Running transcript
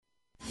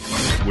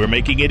We're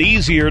making it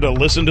easier to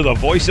listen to the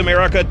Voice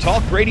America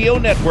Talk Radio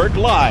Network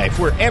live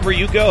wherever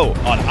you go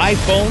on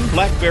iPhone,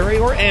 BlackBerry,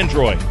 or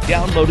Android.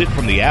 Download it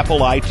from the Apple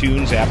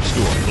iTunes App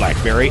Store,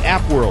 BlackBerry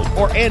App World,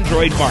 or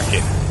Android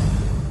Market.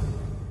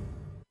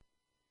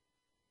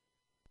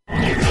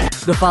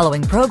 The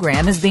following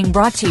program is being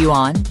brought to you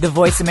on the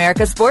Voice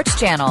America Sports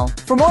Channel.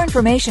 For more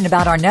information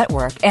about our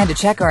network and to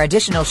check our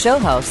additional show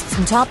hosts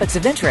and topics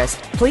of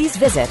interest, please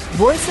visit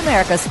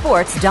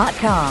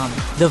voiceamericasports.com.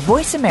 The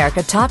Voice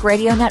America Talk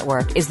Radio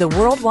Network is the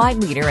worldwide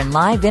leader in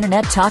live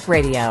Internet talk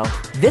radio.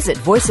 Visit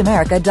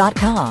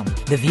voiceamerica.com.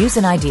 The views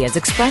and ideas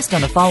expressed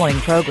on the following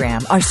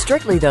program are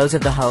strictly those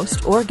of the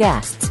host or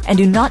guests and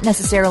do not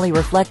necessarily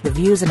reflect the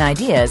views and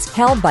ideas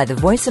held by the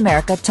Voice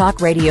America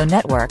Talk Radio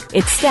Network,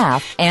 its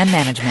staff, and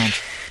management.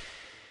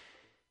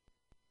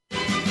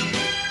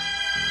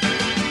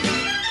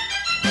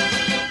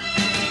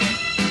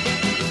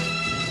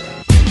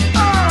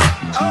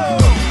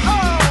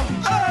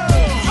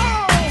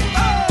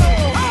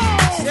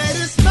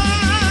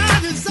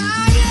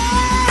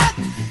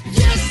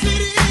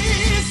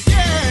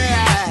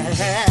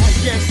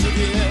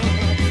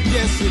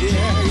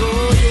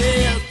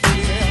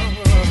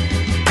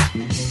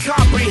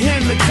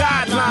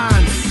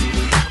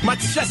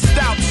 Chest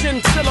out,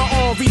 chinchilla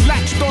on,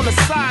 relaxed on the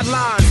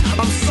sidelines.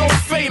 I'm so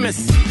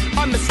famous,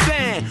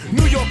 understand,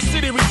 New York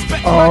City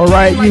respect. All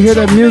right, you hear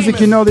that music,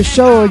 you know the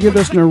show. You're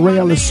listening to Ray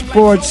Ellis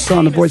Sports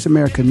on the Voice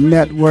America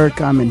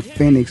Network. I'm in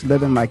Phoenix,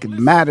 living like it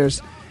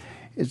matters.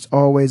 It's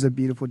always a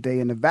beautiful day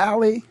in the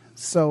valley.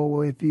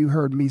 So if you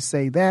heard me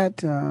say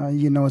that,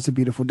 you know it's a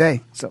beautiful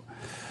day. So,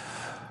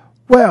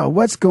 well,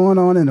 what's going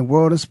on in the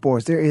world of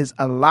sports? There is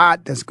a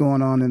lot that's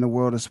going on in the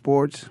world of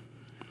sports.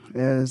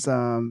 There's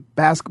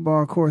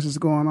basketball, of course, is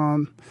going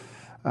on.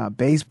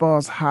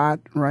 Baseball's hot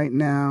right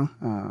now.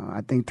 I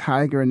think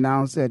Tiger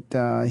announced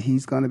that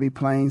he's going to be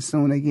playing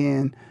soon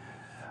again.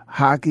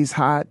 Hockey's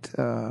hot.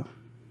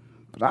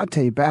 But I'll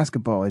tell you,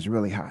 basketball is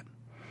really hot.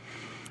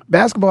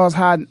 Basketball's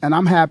hot, and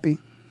I'm happy.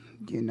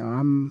 You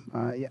know,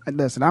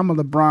 listen, I'm a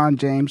LeBron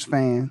James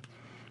fan.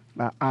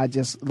 I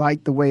just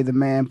like the way the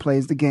man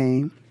plays the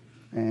game.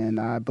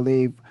 And I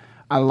believe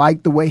I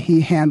like the way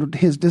he handled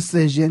his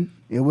decision.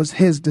 It was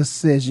his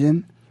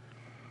decision.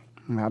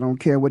 I don't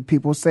care what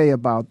people say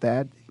about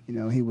that. You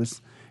know,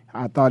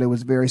 I thought it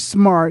was very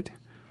smart.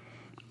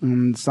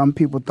 Some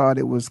people thought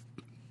it was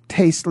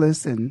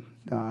tasteless and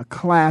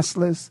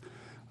classless.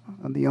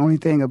 The only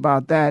thing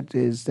about that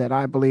is that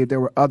I believe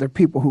there were other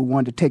people who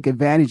wanted to take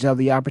advantage of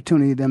the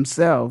opportunity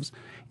themselves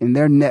in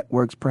their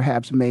networks,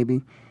 perhaps,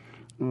 maybe.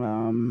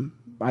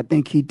 I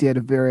think he did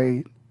a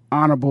very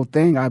honorable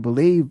thing. I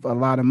believe a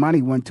lot of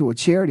money went to a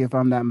charity, if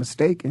I'm not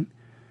mistaken.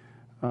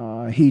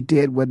 He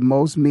did what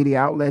most media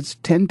outlets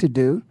tend to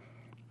do.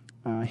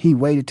 He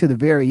waited to the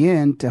very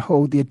end to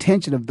hold the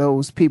attention of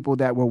those people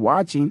that were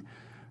watching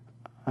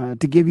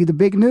to give you the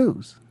big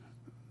news.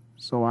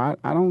 So I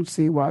don't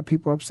see why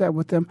people are upset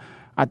with him.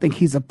 I think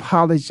he's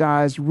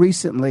apologized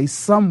recently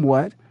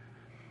somewhat,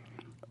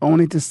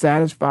 only to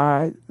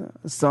satisfy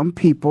some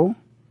people.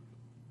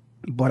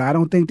 But I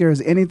don't think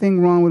there's anything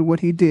wrong with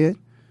what he did.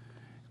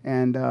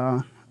 And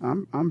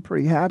I'm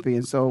pretty happy.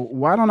 And so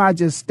why don't I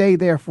just stay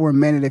there for a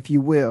minute, if you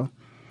will,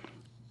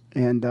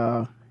 and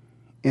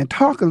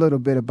talk a little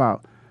bit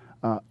about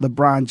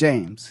LeBron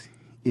James,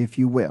 if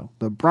you will.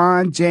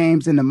 LeBron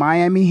James and the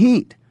Miami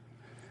Heat.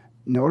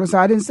 Notice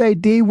I didn't say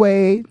D.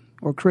 Wade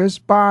or Chris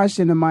Bosh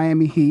in the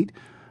Miami Heat.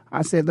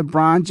 I said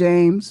LeBron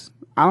James.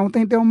 I don't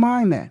think they'll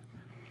mind that.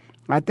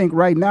 I think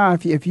right now,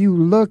 if you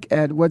look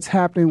at what's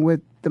happening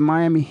with the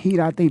Miami Heat,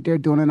 I think they're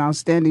doing an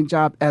outstanding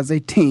job as a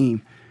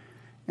team.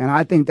 And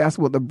I think that's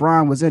what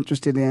LeBron was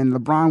interested in.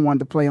 LeBron wanted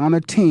to play on a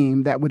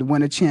team that would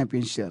win a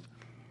championship.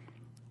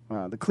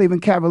 The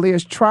Cleveland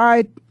Cavaliers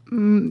tried,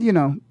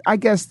 I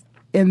guess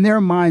in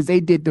their minds they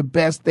did the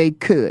best they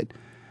could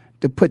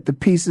to put the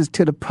pieces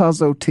to the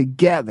puzzle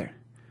together.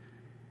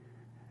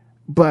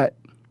 But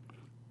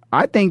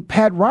I think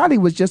Pat Riley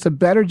was just a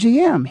better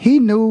GM. He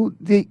knew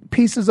the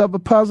pieces of a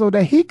puzzle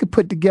that he could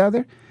put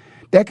together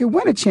that could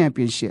win a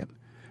championship.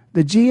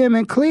 The GM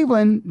in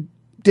Cleveland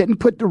didn't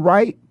put the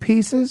right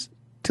pieces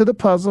to the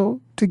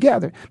puzzle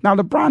together. Now,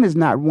 LeBron has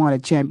not won a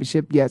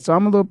championship yet, so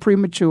I'm a little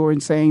premature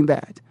in saying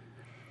that.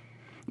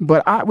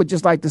 But I would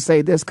just like to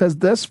say this, because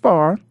thus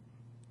far,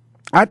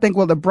 I think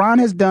what LeBron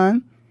has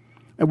done,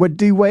 and what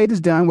D. Wade has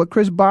done, what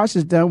Chris Bosh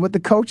has done, what the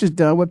coach has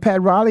done, what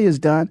Pat Riley has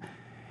done,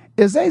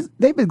 is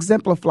they've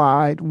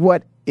exemplified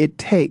what it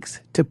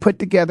takes to put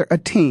together a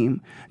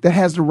team that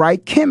has the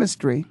right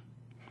chemistry,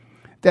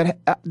 that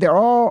they're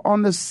all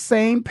on the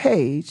same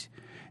page,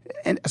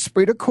 and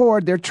esprit de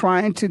corps, they're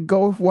trying to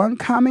go with one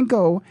common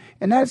goal,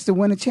 and that's to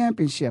win a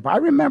championship. I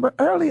remember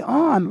early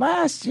on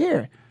last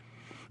year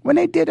when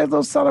they did a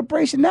little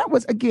celebration. That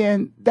was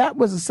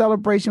a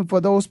celebration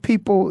for those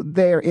people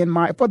there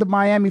for the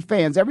Miami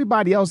fans.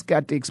 Everybody else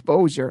got the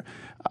exposure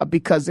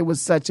because it was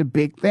such a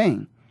big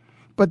thing.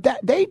 But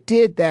they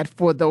did that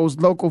for those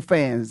local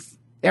fans.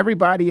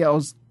 Everybody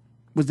else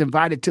was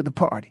invited to the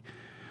party.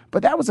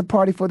 But that was a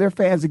party for their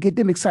fans to get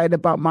them excited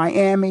about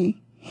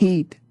Miami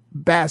Heat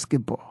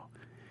basketball.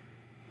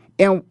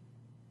 And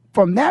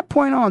from that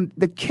point on,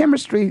 the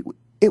chemistry,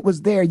 it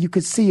was there. You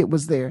could see it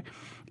was there.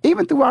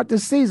 Even throughout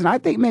this season, I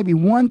think maybe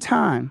one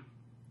time,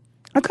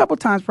 a couple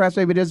times perhaps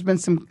maybe there's been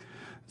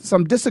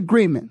some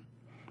disagreement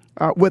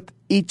with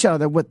each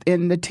other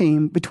within the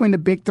team, between the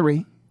big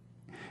three.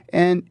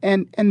 And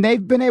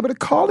they've been able to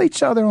call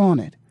each other on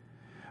it,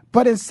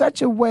 but in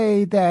such a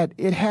way that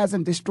it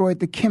hasn't destroyed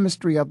the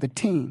chemistry of the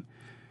team.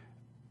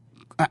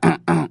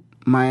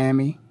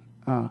 Miami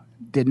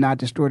did not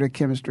destroy their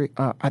chemistry.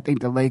 I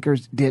think the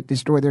Lakers did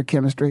destroy their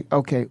chemistry.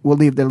 Okay, we'll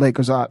leave the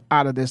Lakers out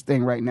of this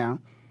thing right now.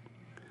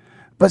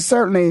 But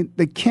certainly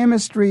the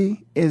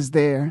chemistry is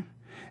there.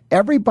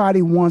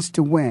 Everybody wants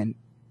to win.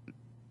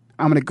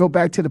 I'm going to go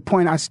back to the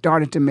point I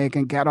started to make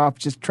and got off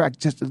track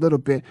just a little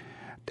bit.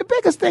 The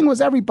biggest thing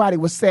was everybody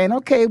was saying,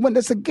 okay, when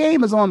a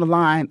game is on the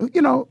line,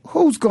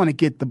 who's going to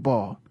get the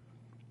ball?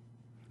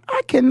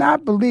 I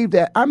cannot believe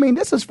that. I mean,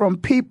 this is from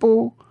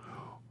people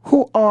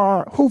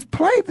who've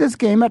played this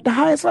game at the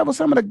highest level,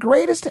 some of the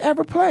greatest to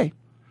ever play.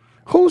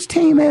 Whose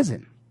team is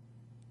it?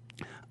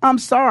 I'm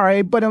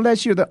sorry, but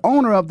unless you're the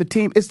owner of the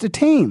team, it's the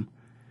team.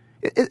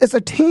 It's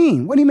a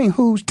team. What do you mean,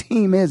 whose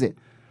team is it?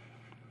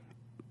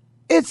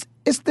 It's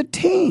the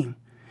team.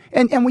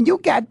 And when you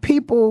got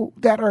people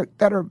that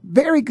are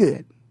very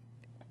good,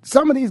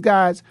 some of these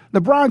guys,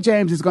 LeBron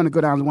James is going to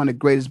go down as one of the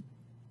greatest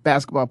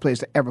basketball players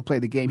to ever play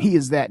the game. He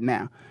is that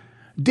now.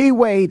 D.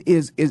 Wade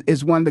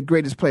is one of the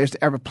greatest players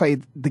to ever play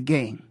the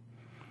game.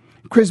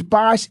 Chris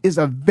Bosh is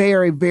a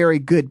very, very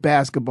good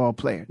basketball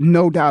player,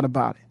 no doubt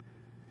about it.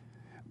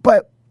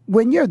 But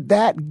when you're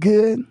that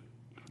good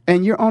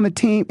and you're on a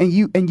team and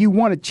you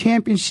won a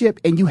championship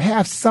and you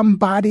have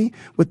somebody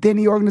within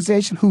the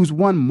organization who's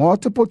won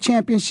multiple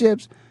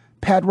championships,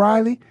 Pat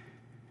Riley,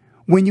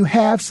 when you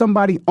have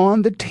somebody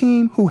on the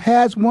team who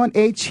has won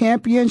a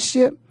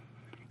championship,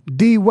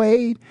 D.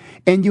 Wade,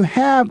 and you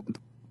have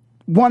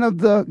one of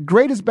the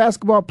greatest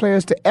basketball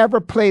players to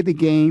ever play the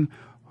game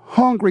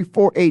hungry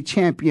for a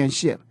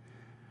championship,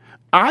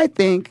 I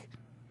think,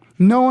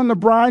 knowing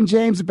LeBron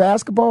James'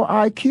 basketball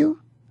IQ,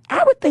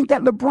 I would think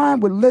that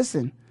LeBron would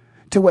listen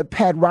to what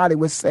Pat Riley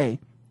would say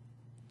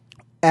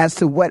as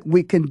to what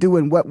we can do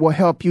and what will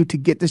help you to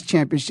get this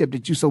championship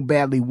that you so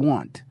badly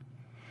want.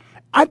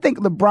 I think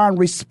LeBron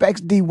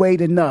respects D.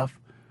 Wade enough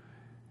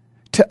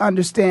to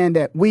understand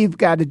that we've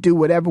got to do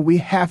whatever we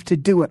have to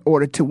do in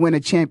order to win a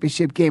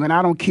championship game. And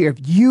I don't care if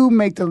you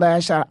make the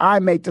last shot, I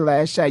make the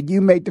last shot,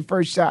 you make the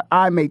first shot,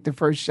 I make the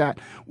first shot.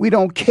 We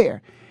don't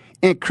care.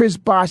 And Chris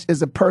Bosh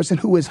is a person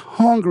who is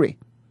hungry.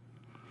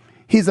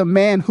 He's a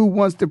man who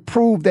wants to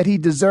prove that he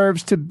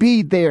deserves to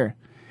be there.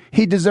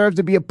 He deserves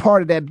to be a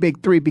part of that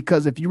big three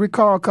because if you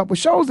recall a couple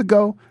shows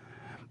ago,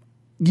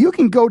 you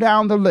can go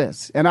down the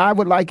list. And I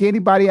would like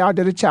anybody out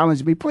there to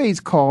challenge me. Please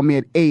call me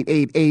at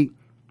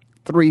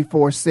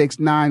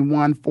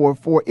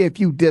 888-346-9144 if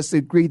you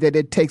disagree that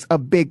it takes a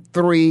big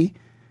three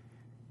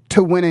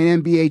to win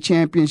an NBA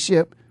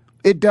championship.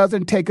 It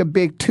doesn't take a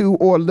big two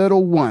or a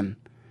little one.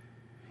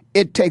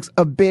 It takes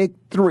a big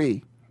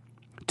three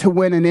to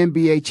win an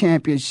NBA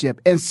championship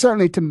and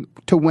certainly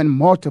to win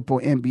multiple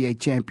NBA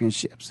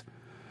championships.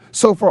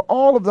 So for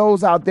all of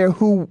those out there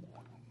who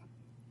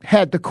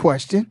had the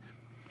question,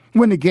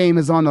 when the game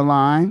is on the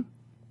line,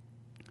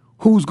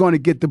 who's going to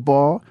get the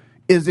ball?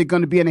 Is it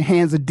going to be in the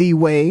hands of D.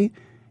 Wade?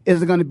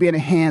 Is it going to be in the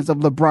hands of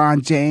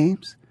LeBron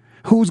James?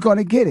 Who's going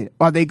to get it?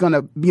 Are they going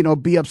to,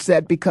 be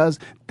upset because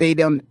they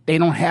don't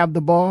have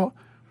the ball?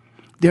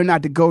 They're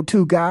not the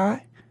go-to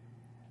guy?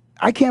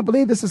 I can't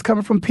believe this is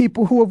coming from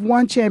people who have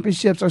won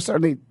championships or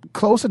certainly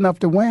close enough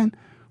to win,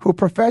 who are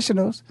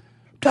professionals.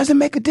 Doesn't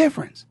make a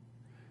difference.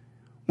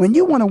 When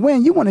you want to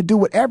win, you want to do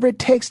whatever it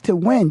takes to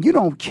win. You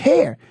don't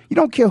care. You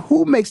don't care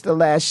who makes the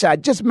last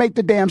shot. Just make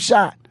the damn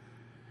shot.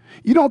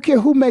 You don't care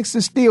who makes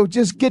the steal.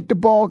 Just get the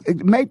ball,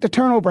 make the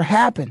turnover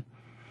happen.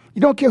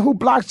 You don't care who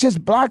blocks.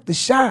 Just block the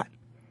shot.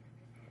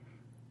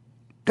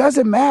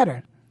 Doesn't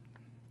matter.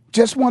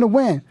 Just want to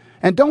win.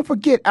 And don't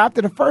forget,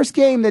 after the first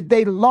game that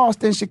they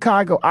lost in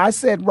Chicago, I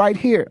said right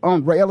here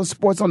on Rayola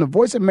Sports on the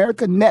Voice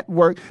America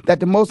Network that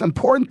the most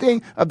important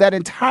thing of that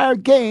entire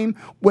game,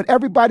 what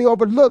everybody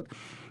overlooked,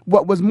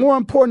 what was more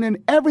important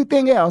than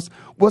everything else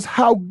was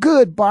how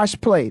good Bosh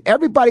played.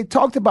 Everybody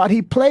talked about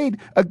he played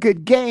a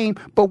good game,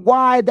 but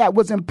why that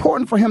was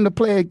important for him to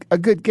play a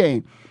good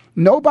game.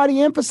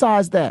 Nobody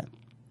emphasized that.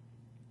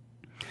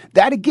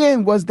 That,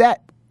 again, was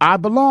that I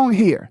belong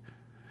here.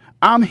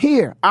 I'm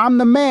here. I'm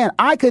the man.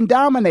 I can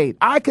dominate.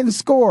 I can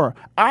score.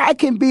 I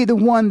can be the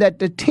one that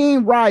the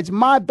team rides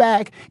my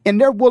back,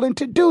 and they're willing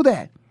to do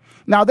that.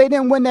 Now, they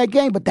didn't win that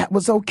game, but that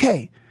was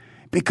okay.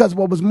 Because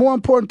what was more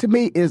important to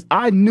me is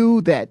I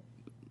knew that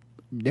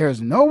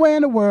there's no way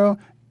in the world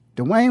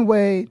Dwayne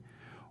Wade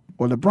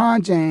or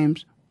LeBron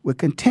James would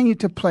continue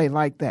to play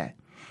like that.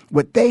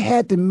 What they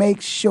had to make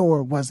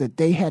sure was that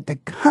they had the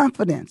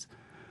confidence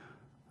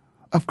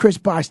of Chris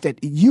Bosh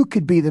that you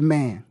could be the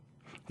man.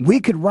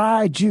 We could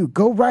ride you.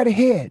 Go right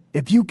ahead.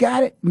 If you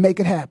got it, make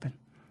it happen.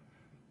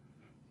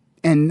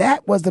 And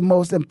that was the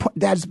most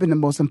important. That's been the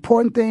most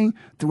important thing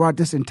throughout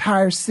this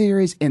entire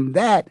series. And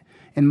that,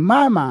 in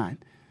my mind,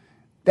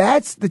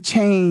 that's the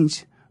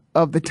change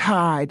of the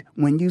tide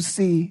when you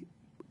see,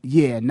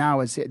 now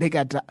it's it. They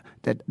got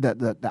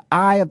the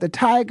eye of the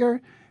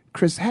tiger.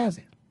 Chris has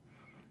it.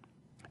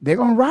 They're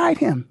going to ride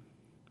him.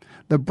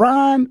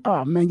 LeBron,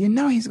 oh, man,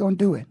 he's going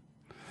to do it.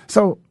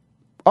 So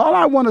all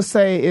I want to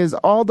say is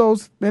all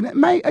those, and it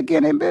may be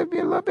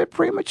a little bit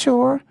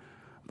premature,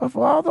 but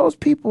for all those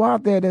people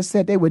out there that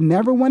said they would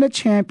never win a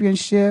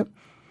championship,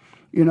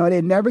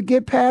 they'd never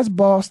get past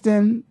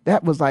Boston.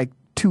 That was like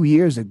 2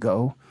 years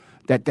ago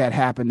that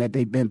happened, that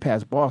they've been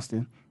past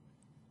Boston.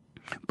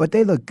 But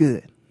they look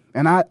good.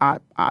 And I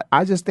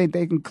just think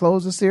they can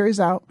close the series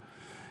out.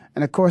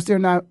 And, of course, they're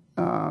not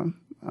going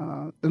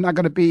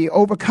to be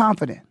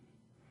overconfident.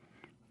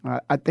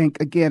 I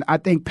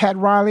think Pat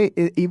Riley,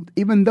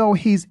 even though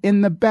he's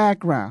in the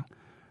background,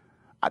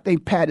 I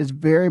think Pat is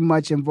very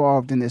much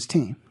involved in this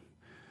team.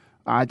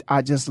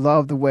 I just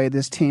love the way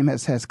this team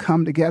has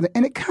come together,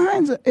 and it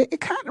kind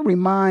of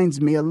reminds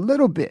me a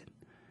little bit.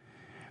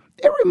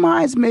 It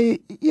reminds me,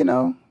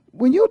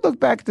 when you look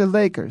back at the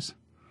Lakers,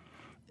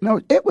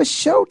 it was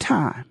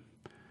Showtime,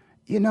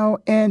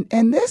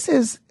 and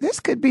this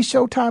could be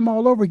Showtime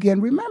all over again.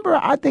 Remember,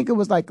 I think it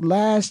was like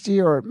last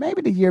year or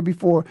maybe the year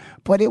before,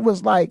 but it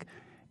was like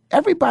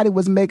everybody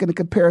was making a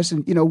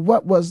comparison.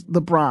 What was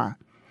LeBron?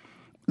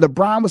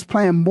 LeBron was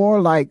playing more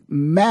like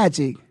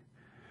Magic,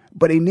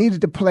 but he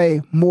needed to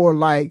play more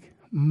like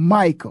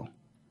Michael.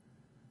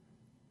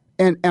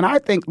 And I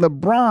think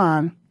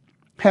LeBron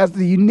has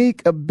the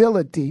unique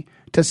ability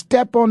to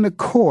step on the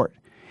court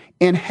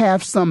and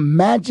have some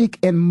Magic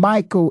and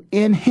Michael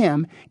in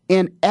him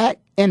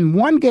in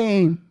one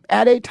game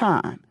at a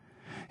time.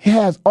 He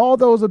has all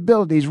those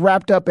abilities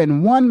wrapped up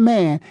in one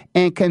man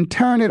and can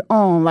turn it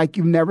on like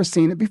you've never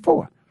seen it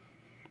before.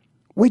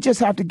 We just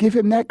have to give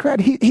him that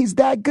credit. He's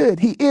that good.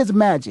 He is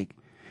Magic.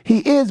 He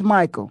is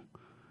Michael.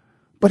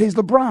 But he's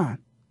LeBron.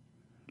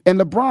 And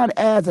LeBron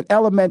adds an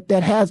element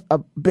that has a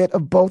bit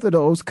of both of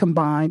those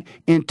combined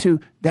into,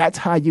 that's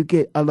how you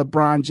get a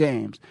LeBron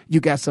James. You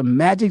got some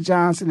Magic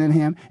Johnson in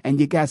him, and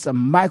you got some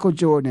Michael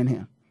Jordan in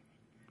him.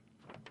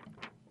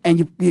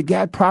 And you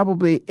got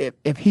probably,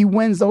 if he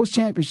wins those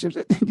championships,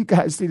 you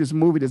guys see this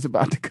movie that's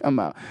about to come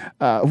out,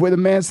 where the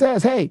man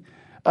says, hey,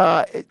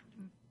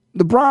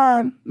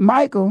 LeBron,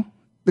 Michael,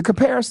 the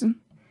comparison,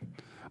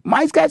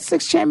 Mike's got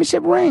 6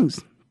 championship rings.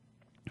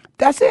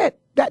 That's it.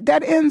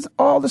 That ends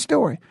all the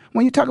story.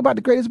 When you talk about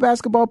the greatest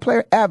basketball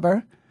player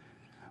ever,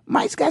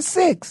 Mike's got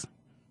 6.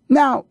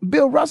 Now,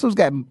 Bill Russell's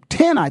got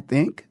 10, I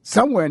think,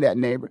 somewhere in that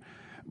neighborhood.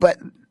 But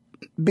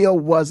Bill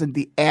wasn't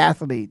the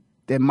athlete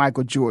that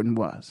Michael Jordan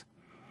was.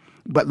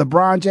 But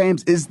LeBron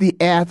James is the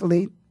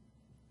athlete,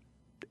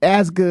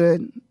 as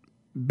good,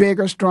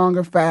 bigger,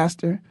 stronger,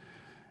 faster.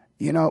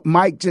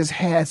 Mike just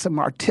had some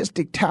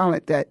artistic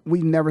talent that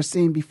we've never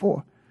seen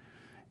before.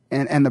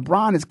 And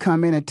LeBron has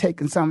come in and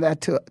taken some of that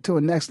to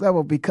a next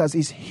level because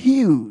he's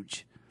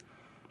huge.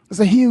 He's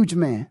a huge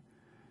man.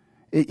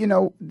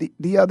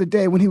 The other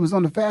day when he was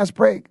on the fast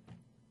break,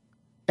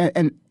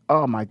 and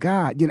oh, my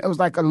God, it was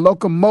like a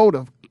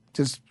locomotive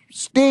just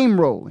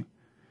steamrolling.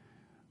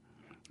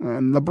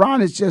 And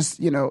LeBron is just,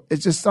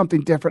 it's just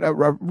something different,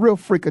 a real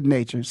freak of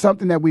nature,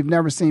 something that we've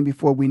never seen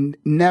before. We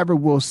never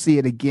will see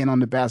it again on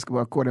the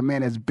basketball court. A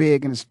man as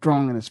big and as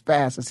strong and as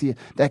fast as he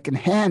that can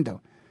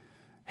handle.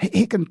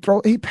 He can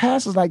throw. He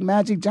passes like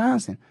Magic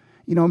Johnson.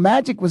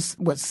 Magic was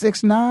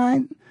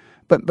 6'9",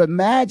 but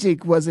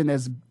Magic wasn't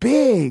as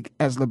big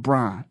as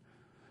LeBron.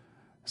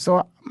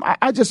 So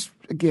I just,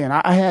 again,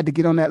 I had to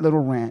get on that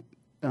little rant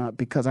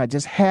because I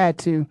just had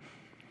to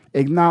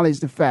acknowledge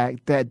the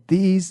fact that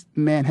these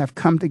men have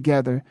come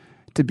together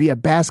to be a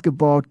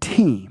basketball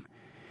team,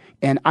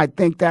 and I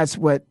think that's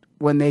what.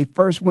 When they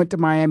first went to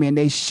Miami and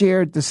they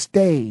shared the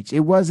stage,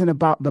 it wasn't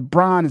about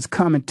LeBron is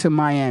coming to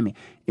Miami.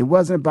 It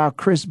wasn't about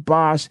Chris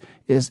Bosh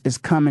is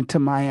coming to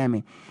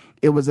Miami.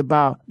 It was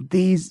about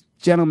these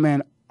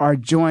gentlemen are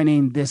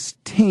joining this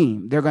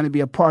team. They're going to be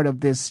a part of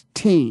this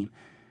team.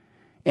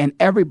 And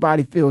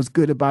everybody feels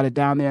good about it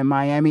down there in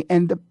Miami.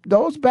 And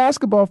those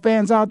basketball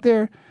fans out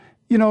there,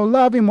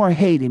 love him or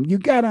hate him, you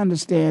got to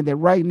understand that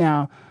right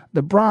now,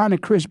 LeBron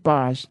and Chris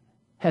Bosh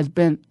has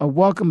been a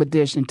welcome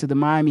addition to the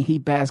Miami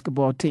Heat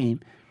basketball team.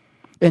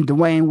 And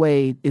Dwayne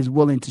Wade is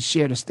willing to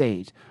share the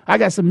stage. I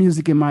got some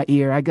music in my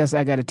ear. I guess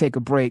I got to take a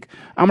break.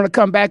 I'm going to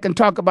come back and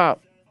talk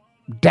about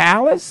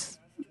Dallas.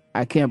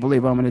 I can't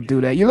believe I'm going to do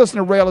that. You're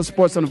listening to Rail of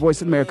Sports on the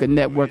Voice America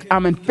Network.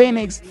 I'm in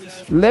Phoenix,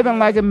 living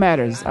like it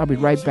matters. I'll be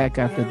right back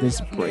after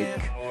this break.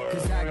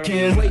 I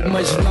can't wait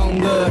much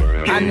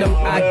longer. I know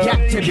I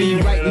got to be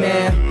right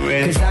now,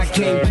 cause I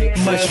can't get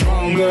much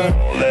stronger.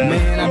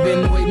 Man, I've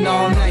been waiting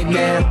all night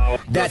now.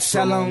 That's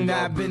how long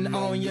I've been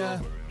on ya.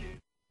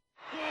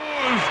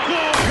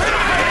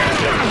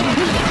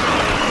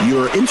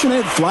 Your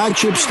internet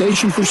flagship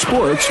station for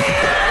sports.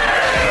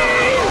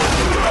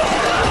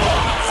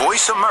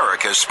 Voice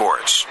America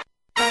Sports.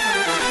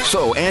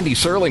 So Andy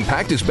Serling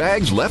packed his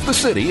bags, left the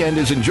city, and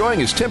is enjoying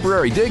his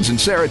temporary digs in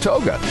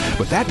Saratoga.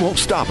 But that won't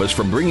stop us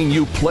from bringing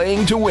you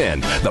Playing to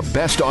Win, the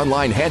best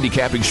online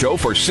handicapping show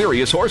for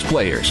serious horse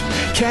players.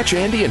 Catch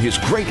Andy and his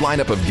great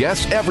lineup of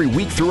guests every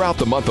week throughout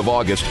the month of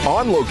August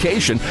on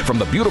location from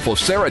the beautiful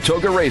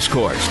Saratoga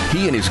Racecourse.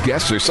 He and his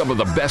guests are some of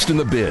the best in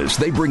the biz.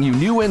 They bring you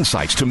new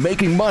insights to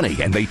making money,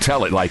 and they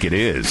tell it like it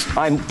is.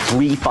 I'm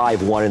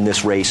 3-5-1 in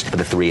this race, but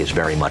the 3 is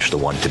very much the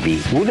one to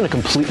beat. We're going to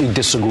completely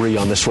disagree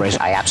on this race.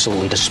 I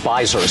absolutely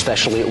despise her,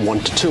 especially at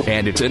 1-2.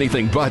 And it's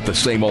anything but the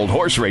same old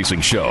horse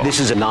racing show. This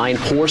is a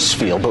 9-horse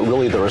field, but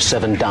really there are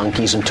 7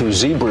 donkeys and 2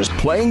 zebras.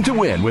 Playing to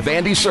Win with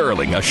Andy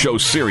Serling, a show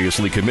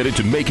seriously committed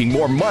to making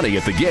more money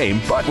at the game,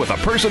 but with a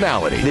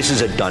personality. This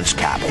is a dunce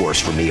cap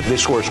horse for me. If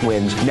this horse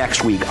wins,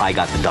 next week I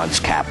got the dunce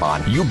cap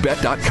on.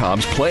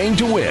 YouBet.com's Playing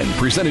to Win,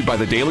 presented by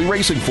the Daily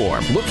Racing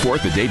Form. Look for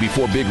it the day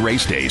before big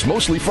race days,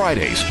 mostly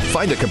Fridays.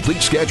 Find a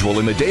complete schedule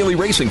in the Daily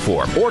Racing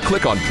Form or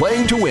click on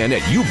Playing to Win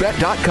at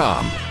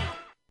YouBet.com.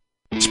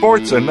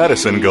 Sports and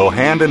medicine go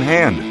hand in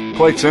hand.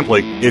 Quite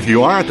simply, if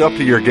you aren't up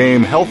to your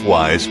game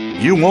health-wise,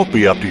 you won't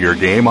be up to your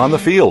game on the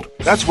field.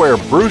 That's where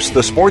Bruce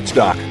the Sports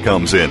Doc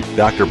comes in.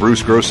 Dr.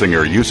 Bruce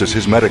Grossinger uses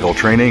his medical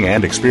training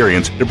and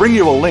experience to bring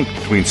you a link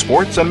between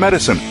sports and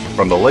medicine,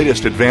 from the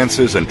latest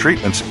advances and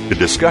treatments to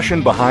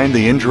discussion behind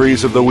the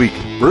injuries of the week.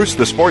 Bruce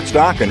the Sports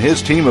Doc and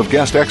his team of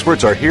guest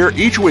experts are here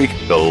each week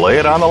to lay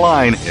it on the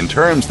line in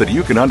terms that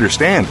you can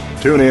understand.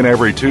 Tune in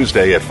every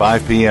Tuesday at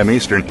 5 p.m.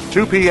 Eastern,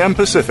 2 p.m.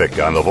 Pacific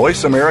on the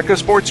Voice America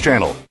Sports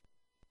Channel.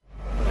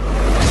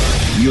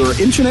 Your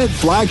internet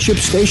flagship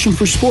station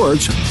for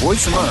sports,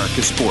 Voice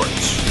America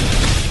Sports.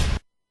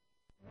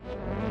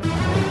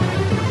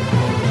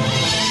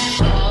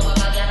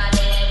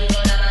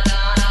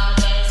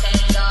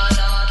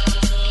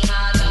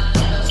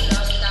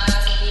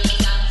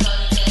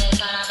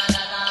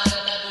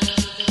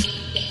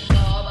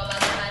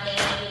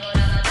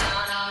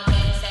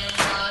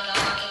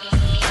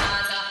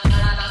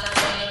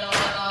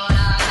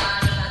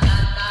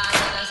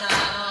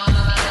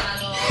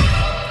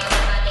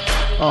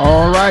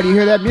 All right, you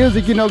hear that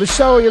music, you know the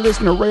show. You're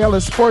listening to Rail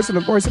of Sports on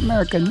the Voice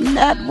America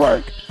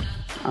Network.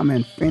 I'm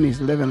in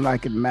Phoenix, living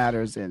like it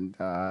matters. And,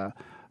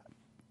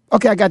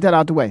 okay, I got that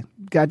out the way.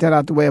 Got that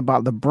out the way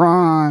about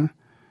LeBron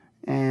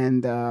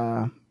and,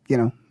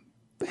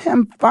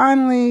 him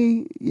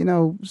finally,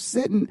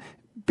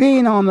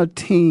 being on a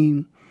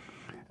team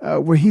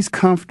where he's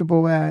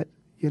comfortable at,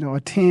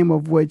 a team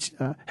of which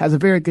has a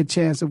very good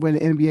chance of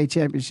winning the NBA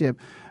championship,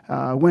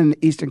 winning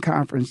the Eastern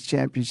Conference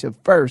championship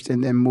first,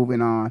 and then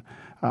moving on.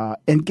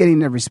 And getting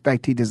the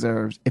respect he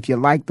deserves. If you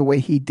like the way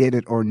he did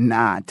it or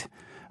not,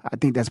 I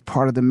think that's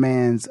part of the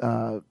man's,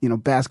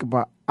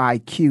 basketball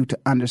IQ to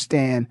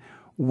understand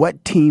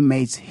what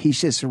teammates he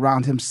should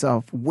surround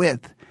himself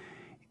with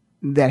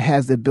that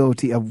has the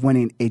ability of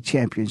winning a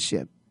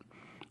championship.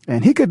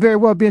 And he could very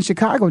well be in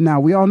Chicago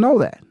now. We all know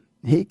that.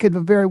 He could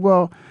very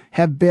well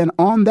have been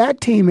on that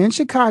team in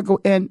Chicago,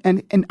 and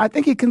I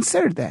think he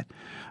considered that.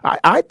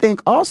 I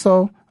think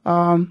also...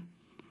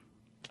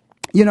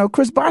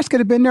 Chris Bosh could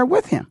have been there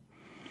with him.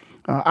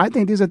 I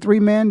think these are 3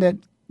 men that,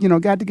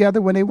 got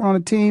together when they were on a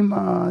team,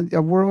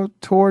 a world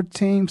tour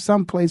team,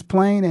 someplace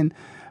playing, and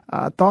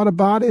thought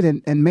about it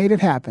and made it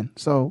happen.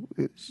 So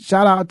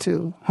shout out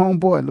to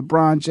homeboy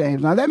LeBron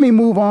James. Now let me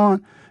move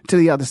on to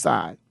the other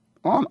side,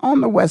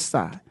 on the west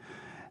side.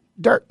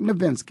 Dirk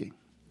Nowitzki.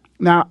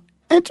 Now,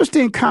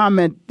 interesting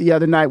comment the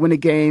other night when the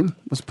game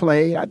was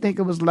played. I think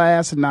it was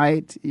last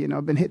night.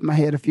 I've been hitting my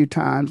head a few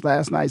times.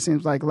 Last night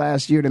seems like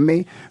last year to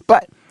me.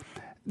 But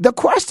the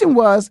question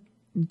was,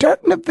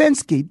 Dirk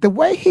Nowitzki, the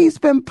way he's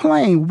been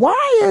playing,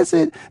 why is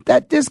it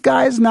that this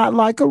guy is not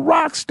like a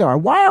rock star?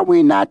 Why are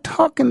we not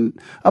talking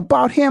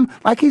about him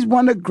like he's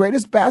one of the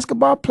greatest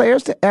basketball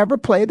players to ever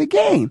play the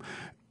game?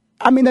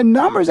 I mean, the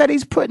numbers that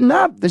he's putting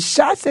up, the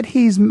shots that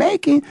he's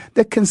making,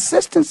 the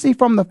consistency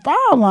from the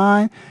foul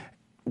line,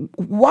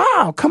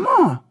 wow, come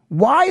on.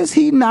 Why is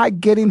he not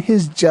getting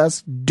his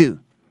just due?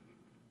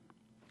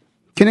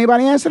 Can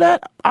anybody answer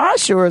that? I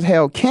sure as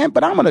hell can't,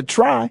 but I'm going to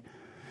try.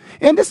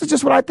 And this is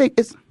just what I think.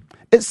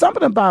 It's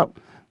something about,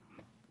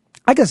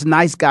 I guess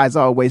nice guys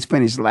always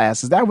finish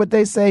last. Is that what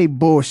they say?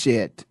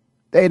 Bullshit.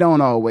 They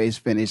don't always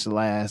finish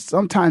last.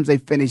 Sometimes they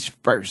finish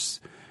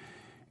first.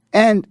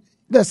 And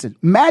listen,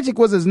 Magic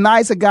was as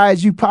nice a guy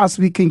as you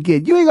possibly can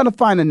get. You ain't going to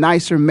find a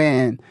nicer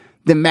man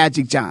than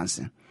Magic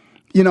Johnson.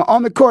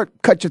 On the court,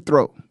 cut your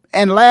throat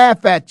and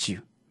laugh at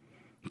you.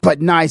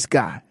 But nice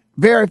guy.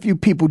 Very few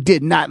people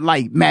did not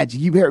like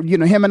Magic. You heard,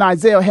 him and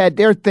Isaiah had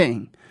their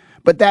thing.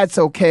 But that's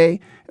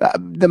okay.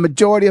 The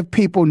majority of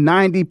people,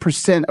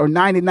 90% or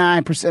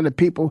 99% of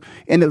people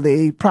in the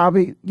league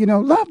probably,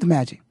 loved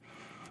Magic.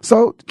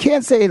 So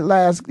can't say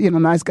last,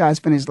 nice guys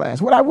finish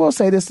last. What I will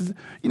say this is,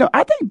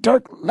 I think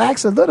Dirk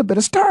lacks a little bit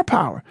of star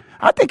power.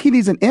 I think he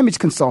needs an image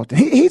consultant.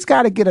 He's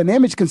got to get an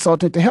image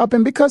consultant to help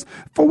him because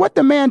for what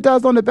the man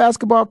does on the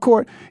basketball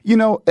court,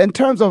 in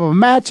terms of a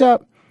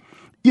matchup,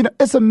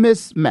 it's a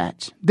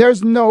mismatch.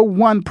 There's no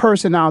one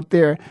person out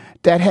there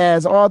that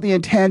has all the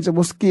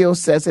intangible skill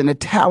sets and the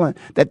talent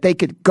that they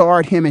could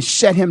guard him and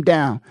shut him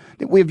down.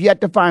 We've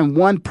yet to find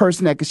one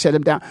person that could shut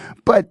him down.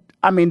 But,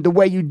 the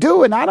way you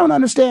do it, and I don't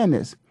understand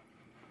this.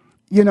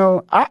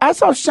 I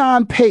saw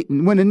Sean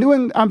Payton when the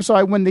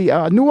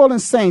New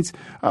Orleans Saints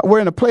were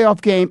in a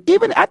playoff game.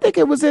 Even I think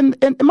it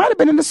might have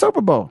been in the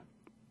Super Bowl.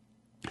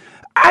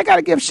 I got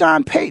to give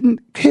Sean Payton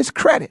his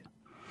credit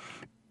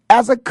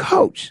as a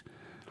coach.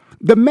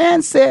 The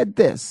man said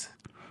this.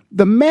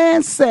 The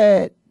man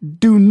said,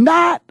 "Do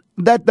not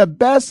let the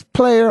best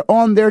player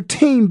on their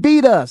team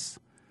beat us."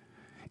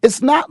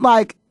 It's not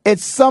like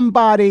it's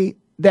somebody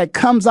that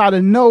comes out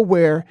of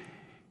nowhere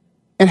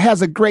and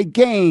has a great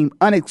game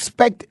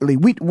unexpectedly.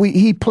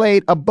 He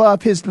played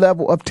above his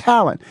level of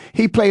talent.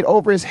 He played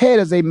over his head,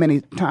 as they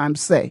many times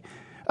say.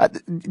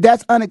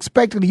 That's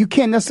unexpected. You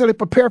can't necessarily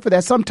prepare for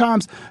that.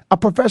 Sometimes a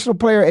professional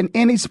player in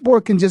any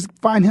sport can just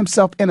find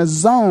himself in a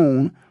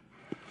zone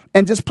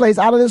and just plays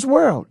out of this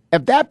world.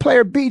 If that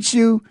player beats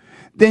you,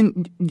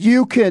 then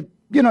you could,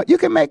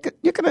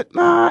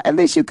 at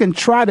least you can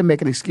try to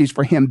make an excuse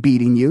for him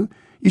beating you.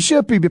 You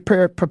should be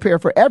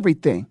prepared for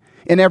everything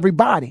and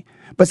everybody.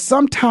 But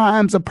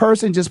sometimes a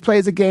person just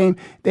plays a game,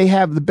 they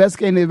have the best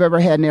game they've ever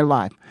had in their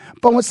life.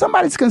 But when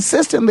somebody's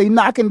consistently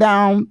knocking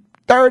down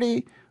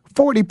 30,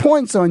 40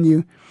 points on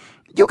you,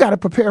 you got to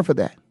prepare for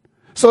that.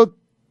 So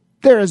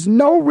there is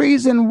no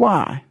reason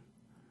why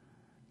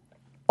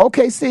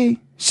OKC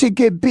should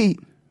get beat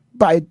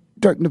by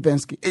Dirk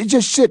Nowitzki. It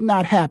just should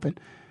not happen.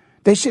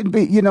 They shouldn't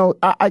be,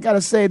 I got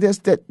to say this,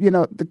 that,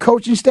 the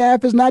coaching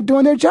staff is not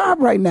doing their job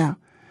right now.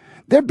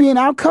 They're being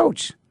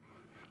outcoached.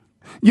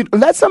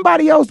 Let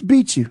somebody else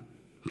beat you.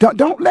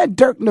 Don't let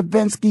Dirk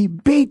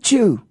Nowitzki beat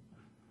you.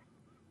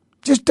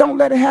 Just don't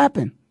let it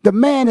happen. The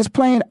man is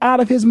playing out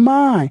of his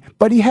mind,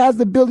 but he has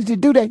the ability to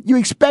do that. You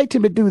expect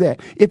him to do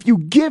that. If you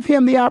give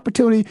him the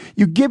opportunity,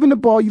 you give him the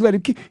ball, you let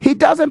him. He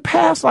doesn't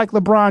pass like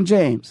LeBron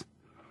James.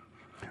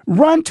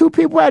 Run two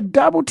people at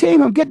double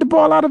team him, get the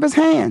ball out of his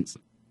hands.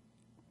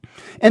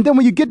 And then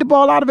when you get the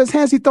ball out of his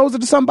hands, he throws it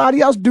to somebody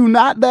else. Do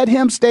not let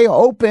him stay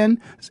open.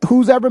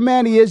 Whoever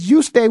man he is,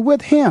 you stay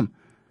with him.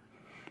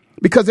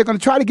 Because they're going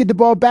to try to get the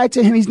ball back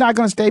to him. He's not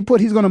going to stay put.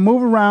 He's going to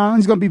move around.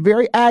 He's going to be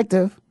very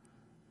active.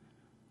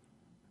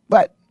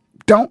 But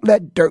don't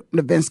let Dirk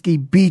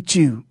Nowitzki beat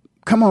you.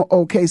 Come on,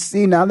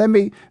 OKC. Now let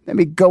me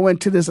go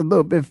into this a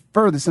little bit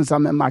further since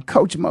I'm in my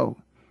coach mode.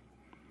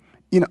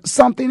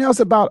 Something else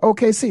about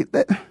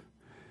OKC.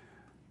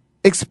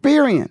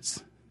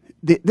 Experience.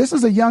 This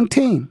is a young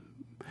team.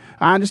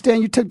 I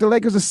understand you took the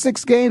Lakers to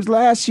 6 games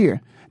last year.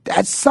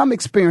 That's some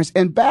experience.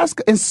 In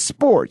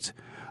sports,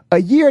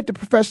 a year at the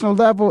professional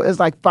level is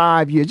like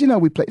 5 years.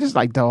 We play just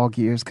like dog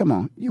years. Come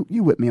on,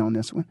 you with me on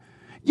this one.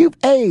 You've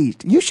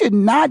aged. You should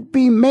not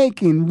be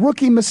making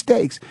rookie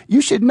mistakes.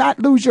 You should not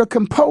lose your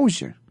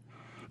composure.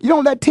 You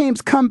don't let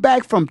teams come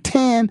back from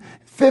 10,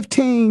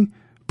 15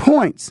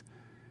 points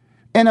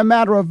in a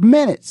matter of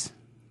minutes,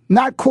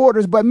 not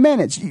quarters, but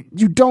minutes.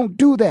 You don't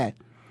do that.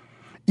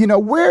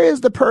 Where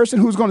is the person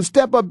who's going to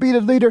step up, be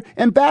the leader?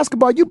 In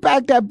basketball, you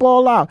back that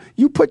ball out.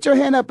 You put your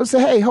hand up and say,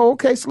 hey,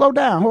 okay, slow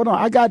down. Hold on,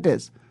 I got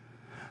this.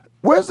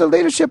 Where's the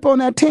leadership on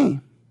that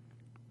team?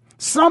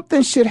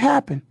 Something should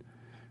happen.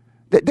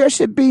 There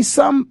should be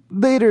some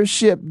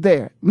leadership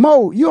there.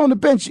 Mo, you're on the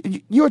bench.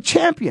 You're a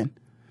champion.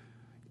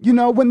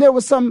 When there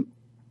was some,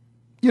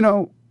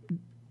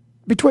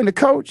 between the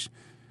coach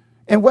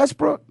and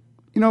Westbrook,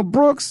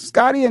 Brooks,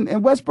 Scotty,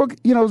 and Westbrook,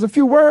 it was a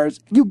few words.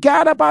 You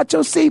got up out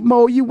your seat,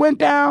 Mo. You went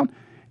down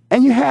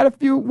and you had a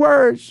few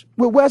words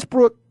with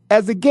Westbrook.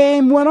 As the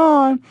game went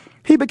on,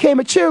 he became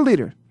a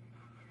cheerleader.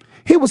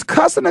 He was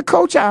cussing the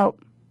coach out.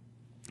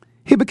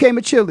 He became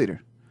a cheerleader.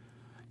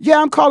 Yeah,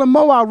 I'm calling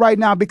Mo out right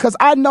now because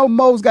I know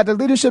Mo's got the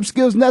leadership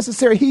skills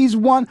necessary. He's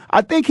one.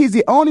 I think he's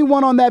the only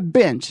one on that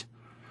bench,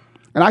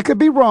 and I could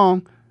be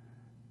wrong,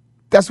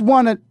 that's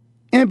won an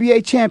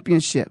NBA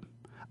championship.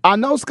 I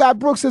know Scott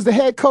Brooks is the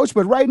head coach,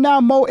 but right now,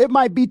 Mo, it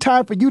might be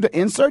time for you to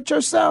insert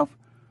yourself.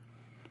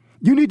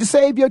 You need to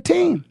save your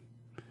team.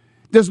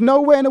 There's no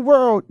way in the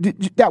world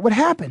that would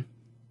happen.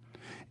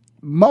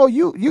 Mo,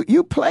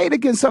 you played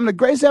against some of the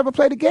greatest ever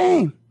played the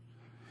game.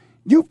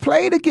 You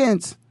played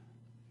against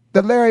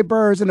the Larry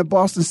Birds and the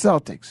Boston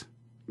Celtics.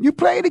 You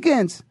played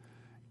against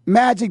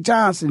Magic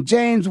Johnson,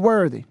 James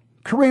Worthy,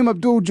 Kareem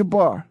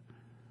Abdul-Jabbar.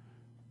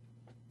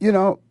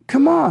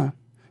 Come on.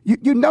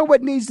 You know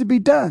what needs to be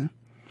done.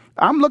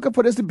 I'm looking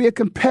for this to be a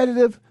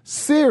competitive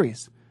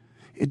series.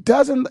 It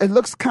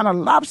looks kind of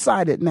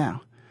lopsided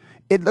now.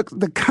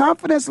 The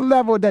confidence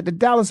level that the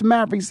Dallas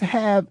Mavericks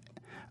have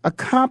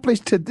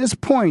accomplished to this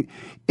point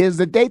is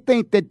that they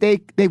think that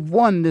they've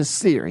won this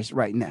series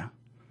right now.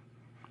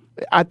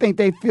 I think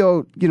they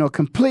feel,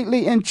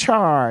 completely in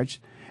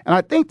charge. And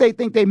I think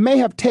they may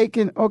have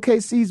taken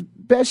OKC's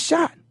best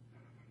shot.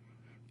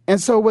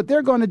 And so what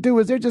they're going to do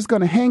is they're just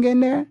going to hang in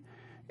there,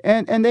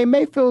 and they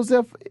may feel as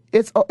if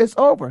it's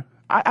over.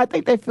 I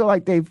think they feel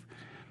like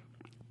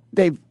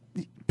they've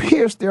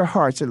pierced their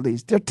hearts at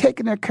least. They're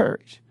taking their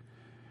courage.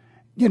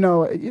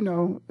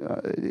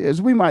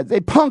 as we might, they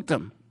punked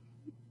him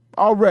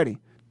already.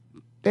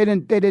 They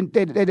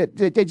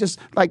just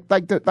like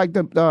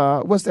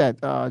the what's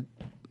that?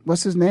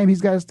 What's his name?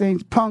 He's got his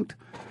things punked.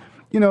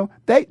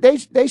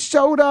 They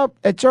showed up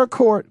at your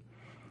court.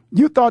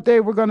 You thought they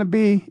were going to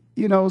be,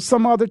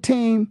 some other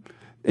team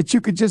that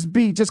you could just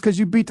beat just because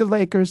you beat the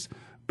Lakers.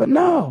 But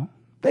no,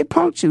 they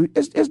punked you.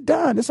 It's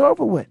done. It's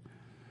over with.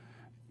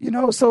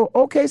 So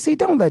OKC,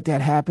 don't let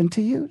that happen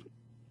to you.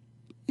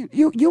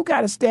 You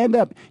got to stand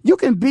up. You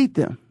can beat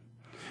them.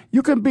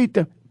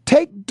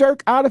 Take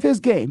Dirk out of his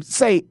game.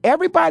 Say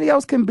everybody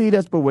else can beat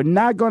us, but we're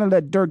not going to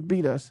let Dirk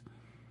beat us.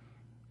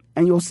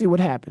 And you'll see what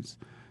happens.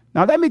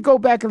 Now let me go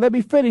back and let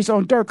me finish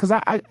on Dirk because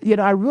I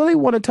really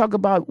want to talk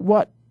about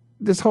what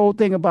this whole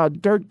thing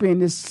about Dirk being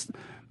this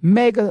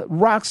mega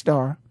rock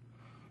star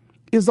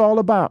is all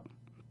about.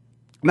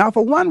 Now,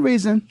 for one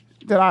reason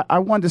that I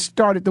wanted to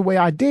start it the way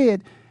I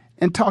did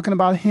and talking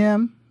about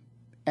him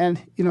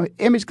and,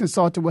 image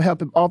consultant will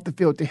help him off the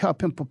field to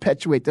help him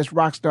perpetuate this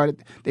rock star that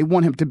they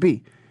want him to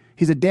be.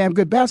 He's a damn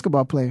good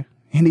basketball player,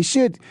 and he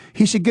should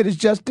get his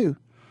just due.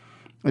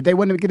 If they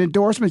want to get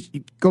endorsements,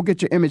 go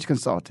get your image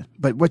consultant.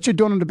 But what you're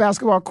doing on the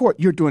basketball court,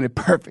 you're doing it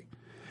perfect.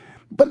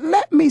 But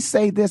let me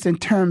say this in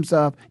terms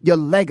of your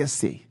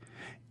legacy.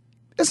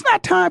 It's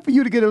not time for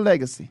you to get a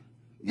legacy.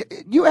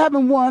 You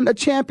haven't won a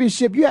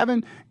championship. You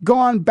haven't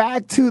gone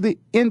back to the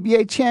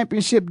NBA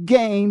championship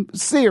game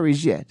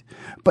series yet.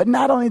 But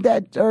not only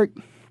that, Dirk,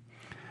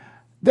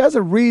 there's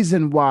a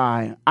reason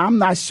why I'm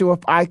not sure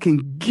if I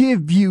can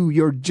give you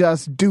your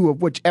just due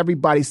of which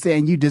everybody's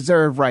saying you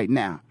deserve right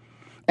now.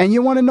 And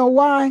you want to know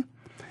why?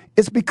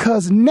 It's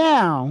because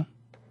now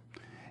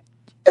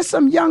it's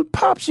some young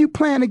pups you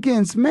playing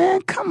against,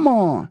 man. Come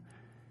on.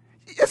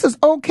 This is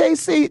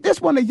OKC. This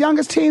is one of the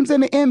youngest teams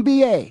in the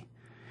NBA.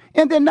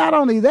 And then not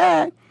only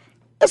that,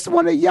 it's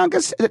one of the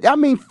youngest,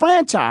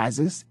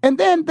 franchises. And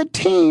then the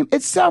team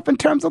itself in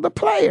terms of the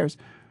players.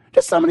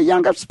 They're some of the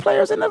youngest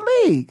players in the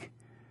league.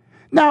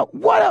 Now,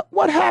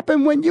 what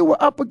happened when you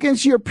were up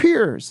against your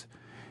peers?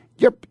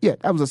 That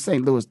was a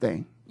St. Louis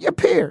thing. Your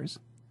peers.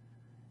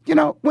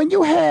 When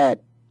you had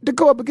to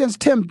go up against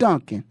Tim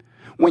Duncan,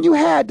 when you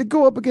had to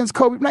go up against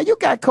Kobe. Now, you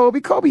got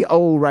Kobe. Kobe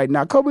old right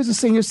now. Kobe's a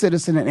senior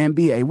citizen in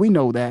NBA. We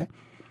know that.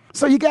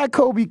 So you got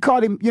Kobe,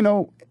 caught him,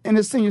 in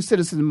his senior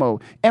citizen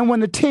mode. And when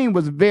the team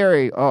was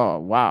very,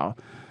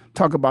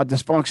 talk about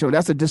dysfunctional.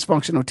 That's a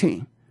dysfunctional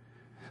team.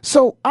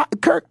 So,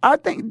 Dirk, I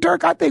think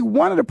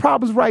one of the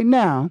problems right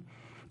now,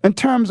 in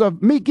terms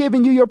of me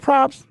giving you your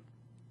props,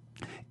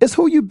 is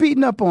who you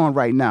beating up on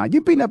right now.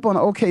 You're beating up on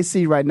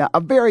OKC right now, a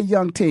very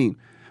young team,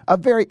 a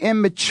very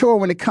immature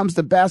when it comes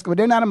to basketball.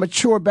 They're not a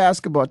mature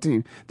basketball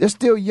team. They're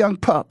still young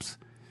pups.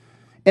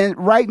 And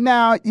right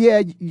now,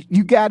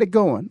 you got it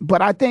going.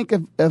 But I think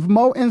if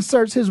Mo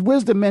inserts his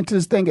wisdom into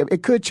this thing,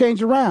 it could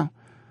change around.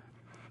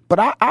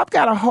 But I've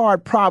got a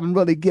hard problem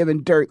really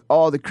giving Dirk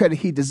all the credit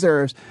he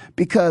deserves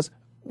because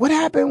what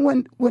happened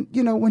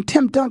when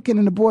Tim Duncan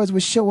and the boys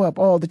would show up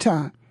all the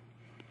time?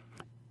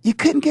 You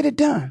couldn't get it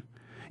done.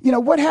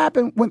 What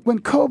happened when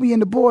Kobe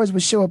and the boys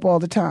would show up all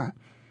the time?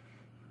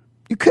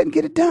 You couldn't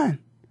get it done.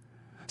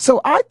 So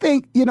I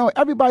think,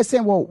 everybody's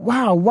saying, well,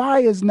 wow,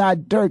 why is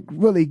not Dirk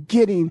really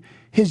getting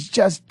his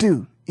just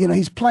due?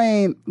 He's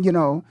playing,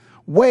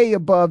 way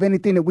above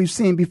anything that we've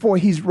seen before.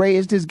 He's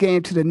raised his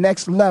game to the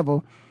next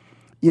level,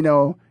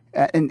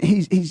 and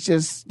he's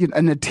just,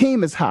 and the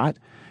team is hot.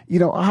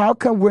 How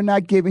come we're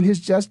not giving his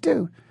just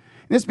due?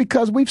 And it's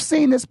because we've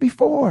seen this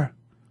before.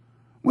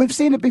 We've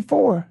seen it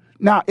before.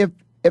 Now, if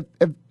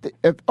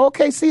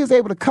OKC is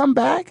able to come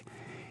back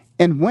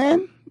and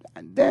win,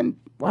 then,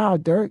 wow,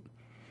 Dirk,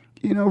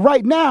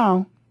 right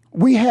now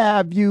we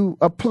have you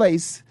a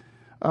place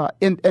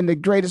in the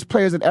greatest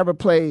players that ever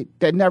played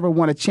that never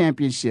won a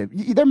championship.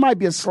 There might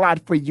be a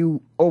slot for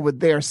you over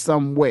there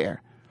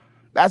somewhere.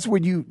 That's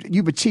where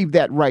you've achieved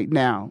that right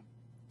now,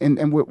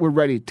 and we're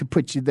ready to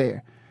put you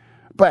there.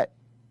 But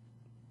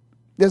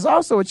there's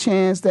also a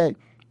chance that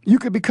you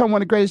could become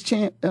one of the greatest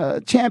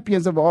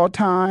champions of all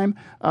time.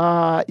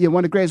 You're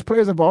one of the greatest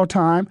players of all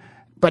time,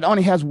 but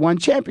only has one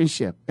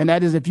championship. And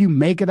that is if you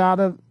make it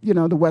out of,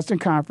 the Western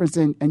Conference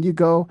and you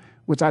go,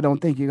 which I don't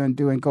think you're going to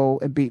do, and go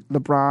and beat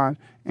LeBron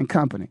and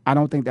company. I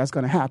don't think that's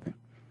going to happen.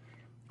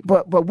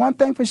 But one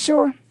thing for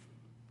sure,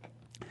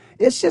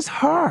 it's just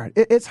hard.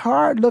 It's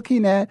hard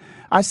looking at,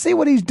 I see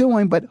what he's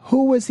doing, but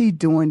who is he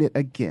doing it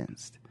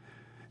against?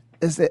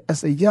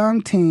 It's a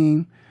young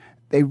team.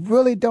 They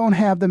really don't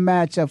have the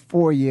matchup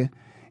for you.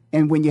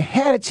 And when you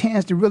had a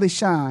chance to really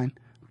shine,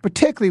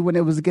 particularly when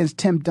it was against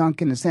Tim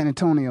Duncan in San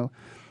Antonio,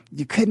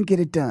 you couldn't get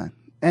it done.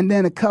 And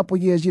then a couple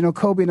years,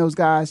 Kobe and those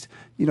guys,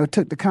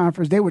 took the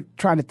conference. They were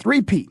trying to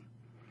three-peat.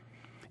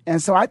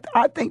 And so I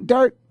think,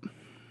 Dirk,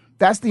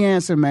 that's the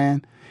answer,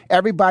 man.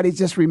 Everybody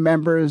just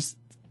remembers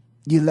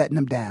you letting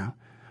them down.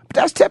 But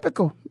that's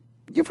typical.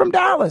 You're from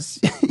Dallas.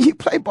 You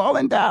play ball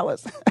in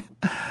Dallas.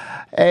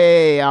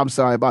 Hey, I'm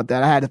sorry about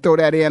that. I had to throw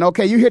that in.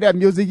 Okay, you hear that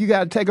music. You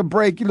got to take a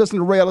break. You listen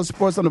to Rail of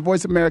Sports on the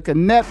Voice America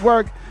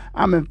Network.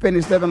 I'm in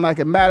Phoenix, living like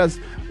it matters.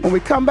 When we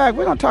come back,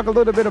 we're going to talk a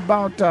little bit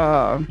about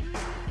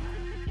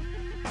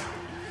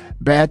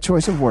bad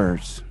choice of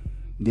words.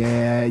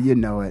 Yeah, you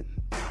know it.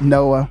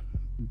 Noah,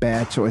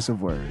 bad choice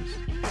of words.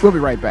 We'll be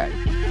right back.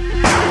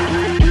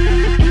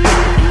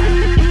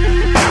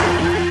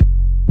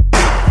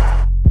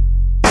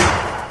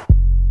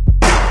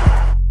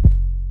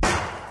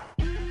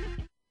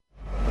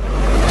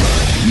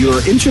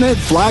 Your internet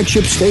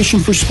flagship station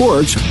for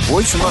sports,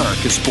 Voice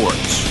America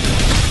Sports.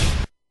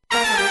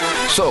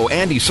 So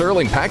Andy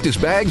Serling packed his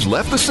bags,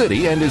 left the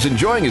city, and is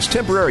enjoying his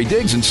temporary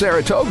digs in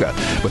Saratoga.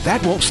 But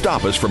that won't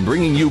stop us from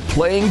bringing you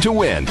Playing to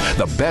Win,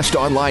 the best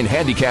online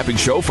handicapping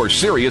show for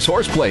serious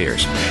horse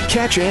players.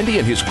 Catch Andy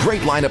and his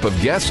great lineup of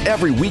guests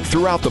every week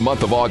throughout the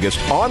month of August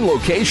on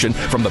location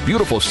from the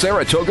beautiful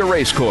Saratoga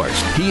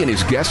Racecourse. He and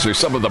his guests are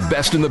some of the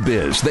best in the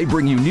biz. They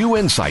bring you new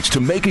insights to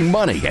making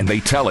money, and they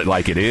tell it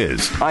like it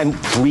is. I'm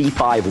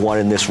 3-5-1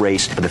 in this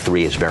race, but the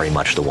 3 is very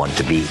much the one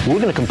to beat. We're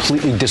going to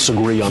completely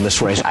disagree on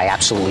this race. I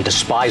absolutely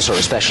despise her,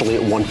 especially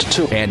at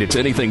 1-2. And it's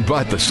anything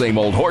but the same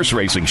old horse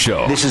racing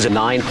show. This is a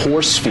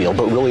 9-horse field,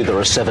 but really there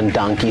are 7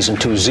 donkeys and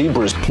 2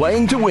 zebras.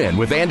 Playing to Win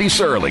with Andy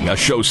Serling, a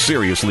show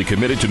seriously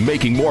committed to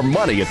making more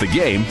money at the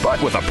game,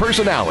 but with a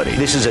personality.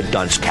 This is a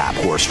dunce cap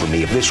horse for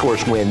me. If this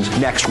horse wins,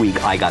 next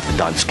week I got the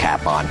dunce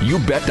cap on.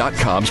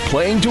 YouBet.com's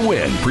Playing to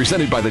Win,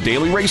 presented by the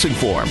Daily Racing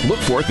Form. Look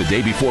for it the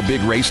day before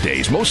big race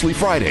days, mostly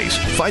Fridays.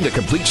 Find a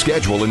complete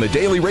schedule in the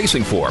Daily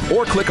Racing Form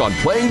or click on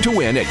Playing to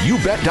Win at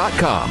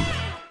YouBet.com.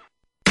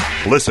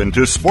 Listen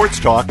to Sports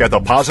Talk at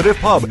the Positive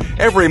Pub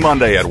every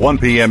Monday at 1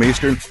 p.m.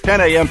 Eastern, 10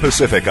 a.m.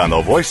 Pacific on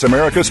the Voice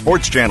America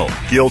Sports Channel.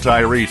 Gil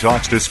Tyree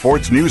talks to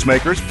sports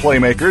newsmakers,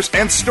 playmakers,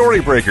 and story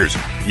breakers.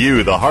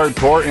 You, the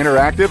hardcore,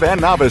 interactive, and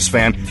novice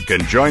fan,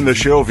 can join the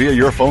show via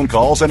your phone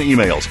calls and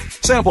emails.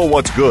 Sample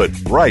what's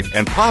good, right,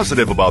 and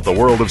positive about the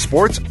world of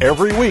sports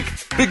every week.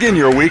 Begin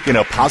your week in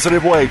a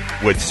positive way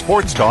with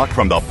Sports Talk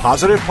from the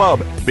Positive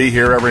Pub. Be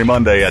here every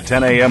Monday at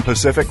 10 a.m.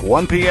 Pacific,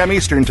 1 p.m.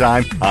 Eastern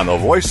Time on the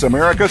Voice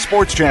America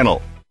Sports Channel.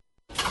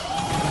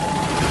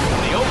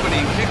 The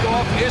opening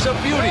kickoff is a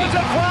beauty. It's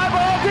a fly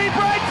ball deep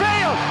right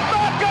field.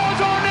 Back goes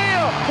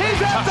O'Neal. He's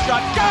at the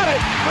shot. Got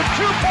it with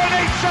 2.8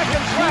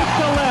 seconds left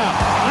to left.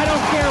 I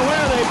don't care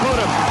where they put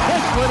him.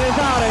 This one is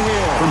out of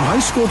here. From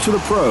high school to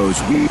the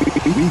pros,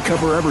 we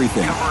cover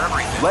everything.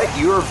 Let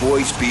your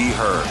voice be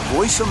heard.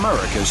 Voice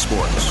America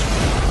Sports.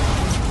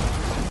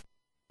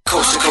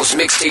 Coast to Coast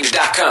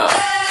Mixtapes.com.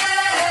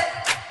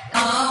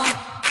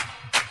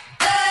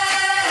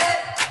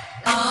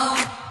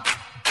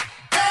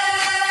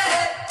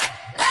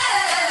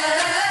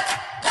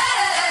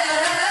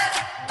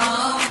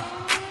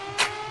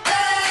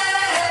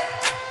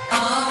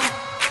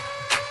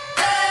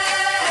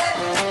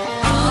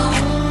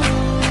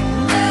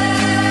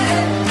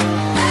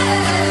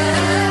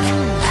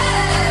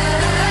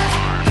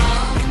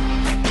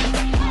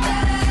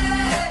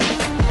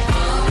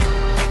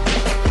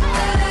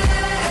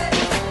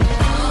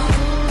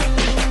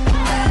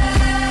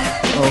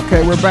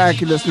 Okay, we're back.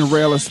 You're listening to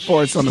Rail of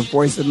Sports on the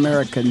Voice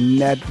America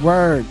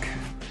Network.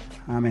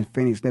 I'm in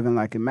Phoenix, living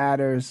like it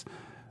matters.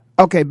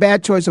 Okay,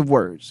 bad choice of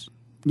words.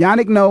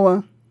 Yannick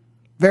Noah,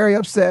 very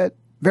upset,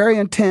 very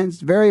intense,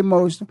 very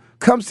emotional,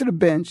 comes to the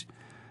bench,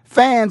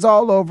 fans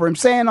all over him,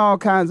 saying all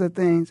kinds of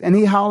things, and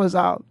he hollers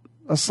out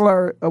a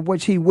slur of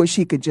which he wish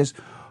he could just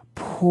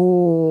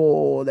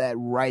pull that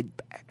right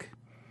back.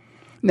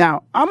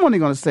 Now, I'm only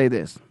going to say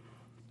this.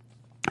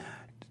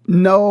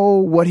 No,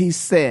 what he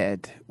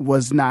said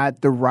was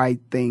not the right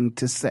thing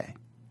to say.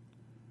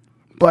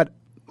 But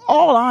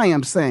all I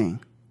am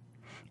saying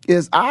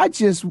is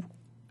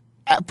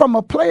from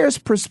a player's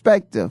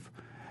perspective,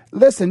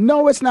 listen,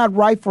 no, it's not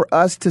right for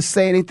us to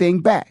say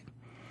anything back.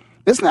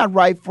 It's not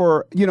right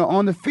for,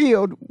 on the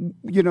field,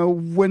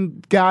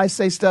 when guys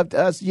say stuff to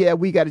us, yeah,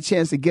 we got a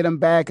chance to get them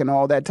back and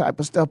all that type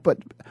of stuff. But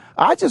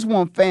I just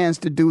want fans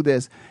to do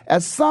this.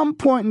 At some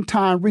point in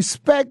time,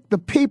 respect the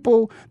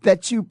people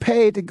that you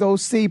pay to go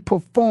see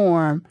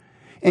perform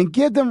and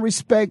give them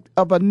respect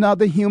of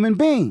another human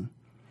being.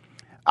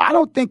 I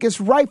don't think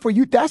it's right for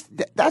you. That's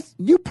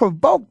you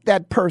provoke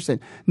that person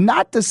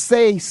not to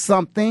say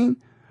something,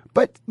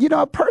 but,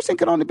 a person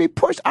can only be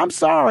pushed. I'm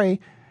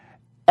sorry.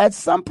 At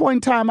some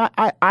point in time,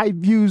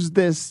 I've used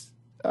this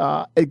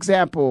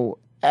example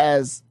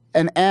as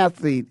an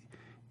athlete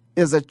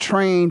is a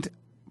trained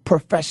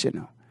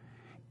professional.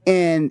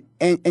 And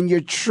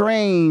you're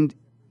trained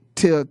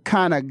to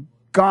kind of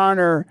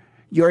garner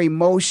your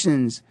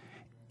emotions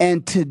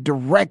and to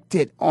direct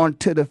it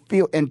onto the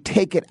field and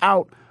take it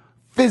out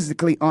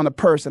physically on a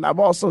person. I've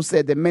also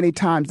said that many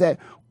times that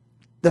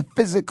the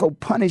physical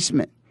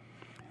punishment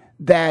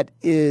that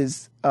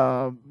is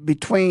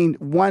between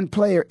one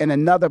player and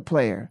another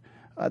player,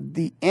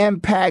 the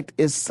impact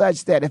is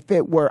such that if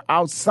it were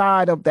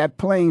outside of that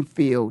playing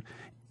field,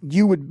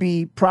 you would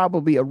be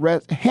probably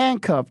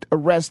handcuffed,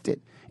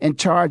 arrested, and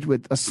charged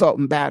with assault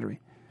and battery.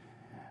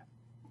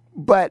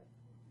 But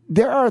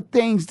there are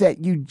things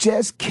that you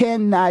just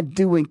cannot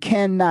do and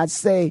cannot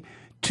say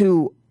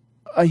to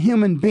a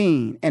human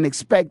being and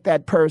expect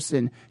that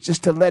person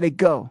just to let it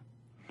go.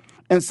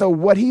 And so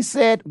what he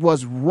said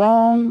was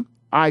wrong.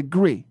 I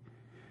agree.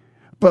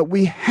 But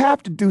we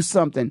have to do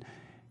something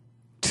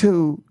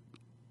to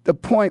the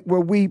point where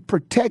we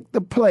protect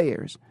the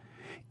players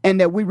and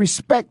that we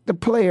respect the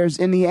players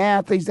and the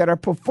athletes that are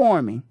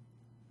performing,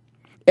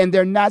 and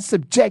they're not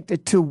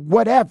subjected to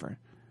whatever.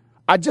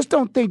 I just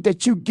don't think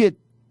that you get,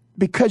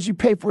 because you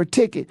pay for a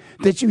ticket,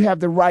 that you have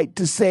the right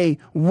to say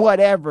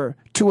whatever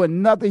to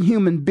another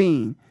human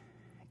being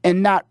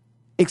and not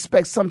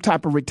expect some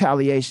type of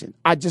retaliation.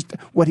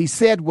 What he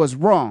said was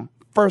wrong,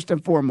 first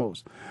and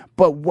foremost.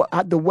 But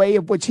the way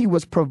in which he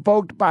was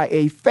provoked by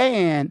a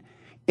fan,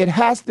 it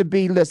has to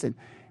be, listen,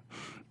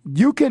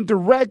 you can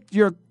direct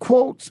your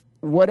quotes,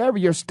 whatever,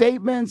 your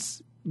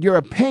statements, your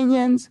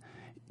opinions,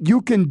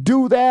 you can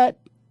do that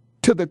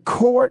to the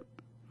court,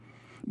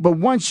 but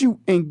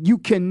you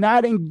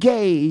cannot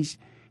engage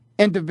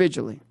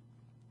individually.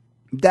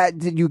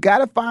 That you got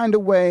to find a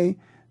way,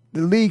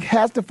 the league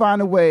has to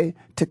find a way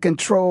to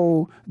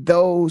control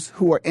those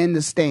who are in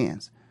the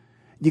stands.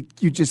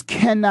 You just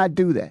cannot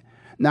do that.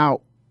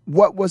 Now,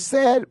 what was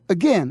said,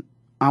 again,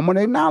 I'm going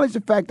to acknowledge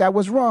the fact that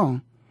was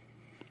wrong,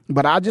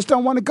 but I just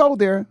don't want to go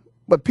there.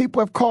 But people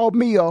have called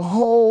me a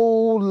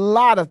whole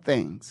lot of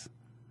things,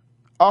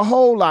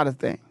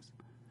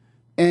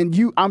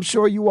 and I'm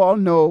sure you all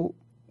know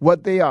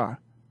what they are.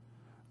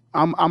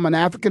 I'm an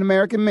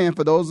African-American man.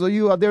 For those of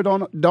you out there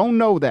don't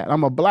know that.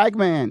 I'm a black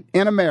man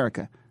in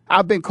America.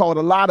 I've been called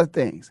a lot of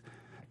things.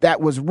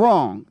 That was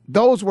wrong.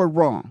 Those were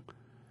wrong.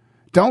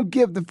 Don't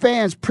give the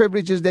fans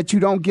privileges that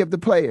you don't give the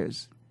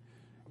players.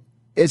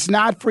 It's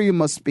not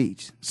freedom of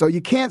speech. So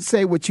you can't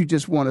say what you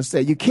just want to say.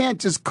 You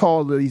can't just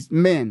call these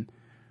men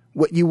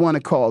what you want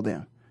to call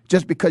them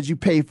just because you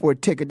pay for a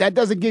ticket. That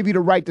doesn't give you the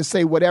right to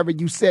say whatever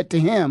you said to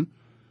him.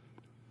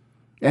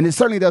 And it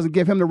certainly doesn't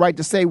give him the right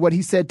to say what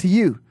he said to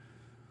you.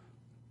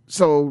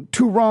 So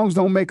two wrongs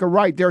don't make a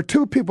right. There are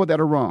two people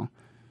that are wrong.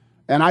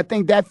 And I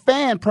think that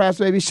fan perhaps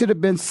maybe should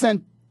have been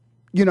sent,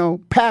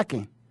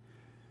 packing.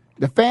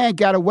 The fan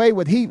got away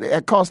with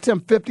it cost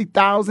him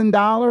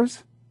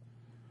 $50,000.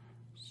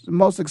 The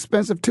most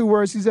expensive 2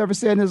 words he's ever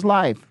said in his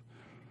life.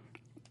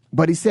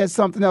 But he said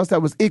something else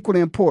that was equally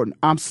important.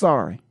 I'm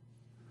sorry.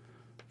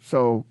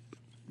 So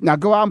now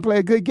go out and play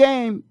a good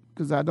game,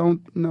 because I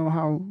don't know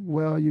how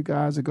well you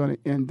guys are going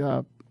to end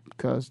up,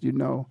 because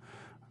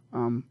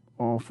I'm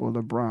all for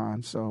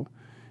LeBron. So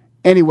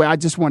anyway, I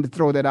just wanted to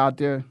throw that out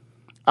there.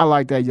 I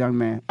like that young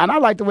man. And I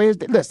like the way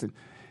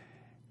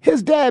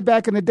his dad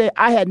back in the day,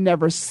 I had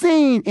never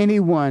seen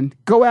anyone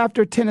go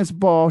after a tennis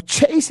ball,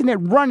 chasing it,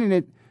 running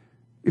it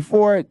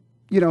before it,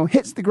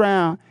 hits the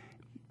ground,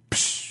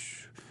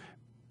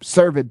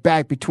 serve it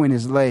back between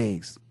his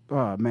legs.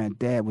 Oh, man,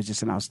 Dad was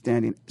just an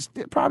outstanding,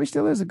 probably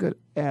still is a good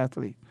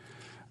athlete.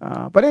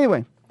 But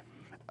anyway,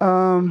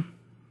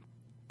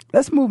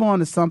 let's move on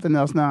to something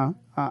else now.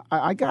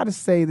 I got to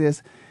say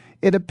this.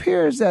 It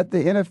appears that the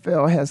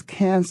NFL has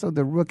canceled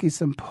the Rookie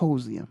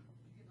Symposium.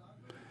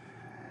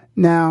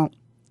 Now,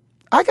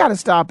 I got to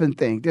stop and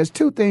think. There's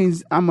two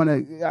things I'm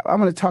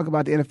gonna talk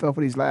about the NFL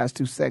for these last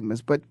two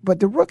segments. But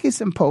the Rookie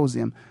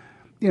Symposium,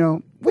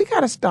 we got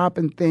to stop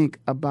and think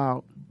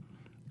about,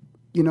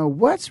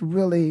 what's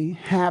really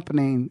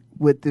happening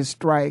with this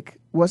strike.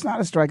 Well, it's not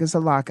a strike, it's a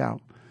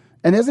lockout.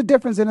 And there's a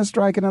difference in a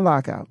strike and a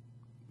lockout.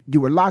 You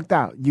were locked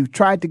out. You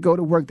tried to go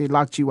to work, they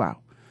locked you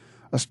out.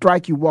 A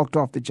strike, you walked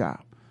off the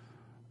job.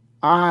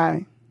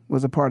 I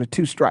was a part of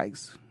 2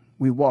 strikes.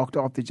 We walked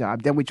off the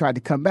job. Then we tried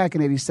to come back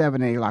in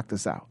 87 and they locked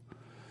us out.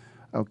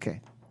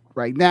 Okay.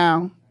 Right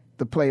now,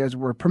 the players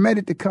were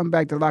permitted to come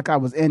back. The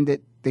lockout was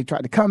ended. They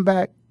tried to come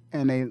back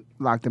and they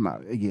locked them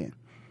out again.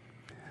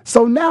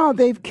 So now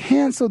they've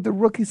canceled the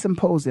Rookie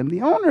Symposium.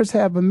 The owners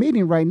have a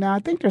meeting right now. I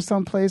think they're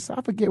someplace.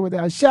 I forget where they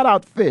are. Shout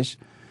out Fish,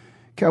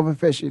 Kelvin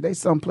Fisher. They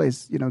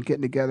someplace,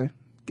 getting together,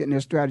 getting their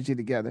strategy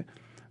together.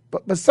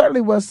 But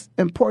certainly what's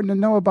important to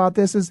know about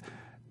this is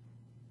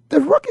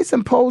the Rookie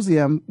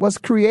Symposium was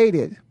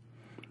created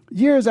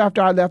years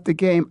after I left the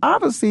game,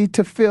 obviously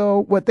to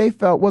fill what they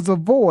felt was a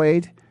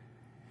void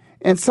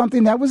and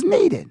something that was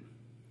needed.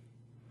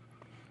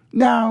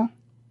 Now,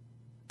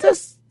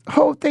 this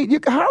whole thing,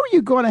 how are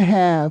you going to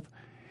have,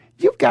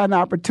 you've got an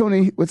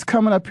opportunity, what's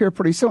coming up here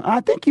pretty soon.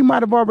 I think you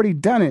might have already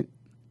done it,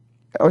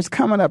 or it's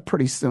coming up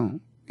pretty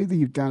soon. Either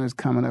you've done it or it's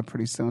coming up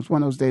pretty soon. It's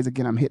one of those days,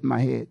 again, I'm hitting my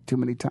head too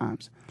many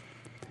times.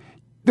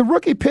 The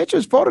rookie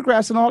pictures,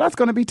 photographs, and all that's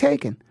going to be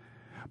taken.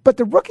 But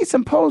the Rookie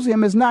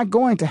Symposium is not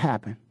going to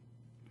happen.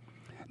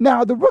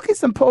 Now, the Rookie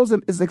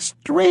Symposium is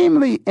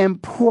extremely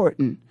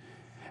important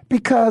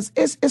because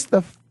it's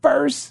the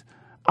first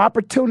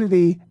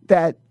opportunity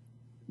that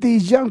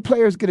these young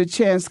players get a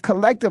chance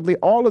collectively,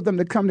 all of them,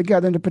 to come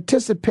together and to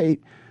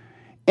participate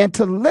and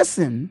to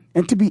listen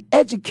and to be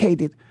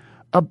educated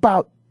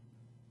about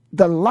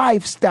the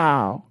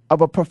lifestyle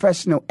of a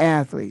professional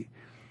athlete.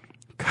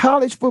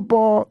 College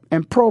football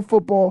and pro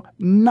football,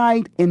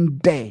 night and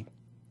day.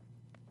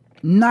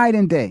 Night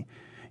and day.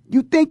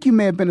 You think you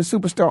may have been a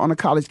superstar on a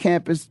college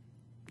campus.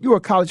 You're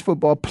a college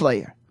football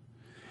player.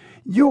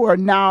 You are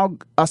now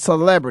a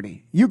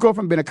celebrity. You go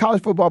from being a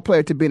college football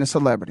player to being a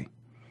celebrity.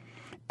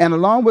 And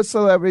along with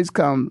celebrities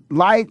come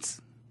lights,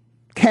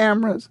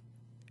 cameras,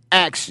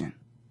 action.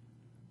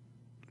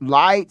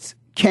 Lights,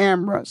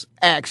 cameras,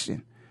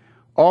 action.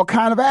 All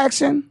kind of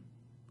action,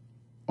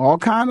 all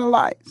kind of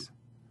lights.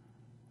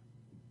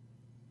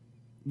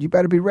 You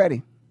better be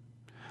ready.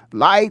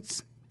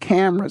 Lights,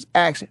 cameras,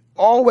 action.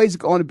 Always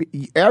going to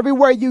be,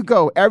 everywhere you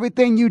go,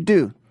 everything you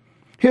do.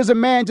 Here's a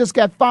man just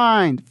got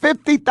fined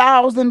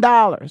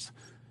 $50,000.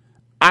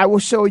 I will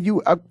show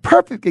you a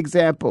perfect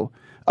example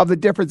of the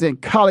difference in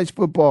college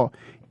football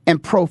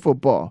and pro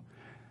football.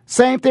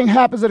 Same thing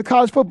happens at a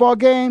college football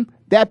game.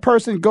 That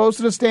person goes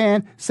to the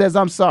stand, says,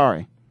 I'm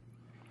sorry.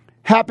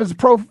 Happens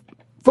pro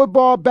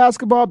football,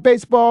 basketball,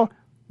 baseball,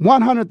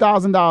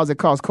 $100,000 it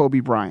cost Kobe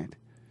Bryant.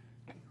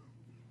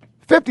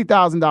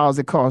 $50,000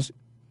 it cost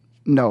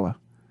Noah.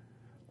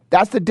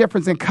 That's the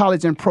difference in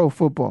college and pro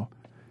football.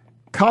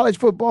 College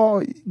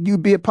football, you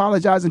be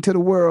apologizing to the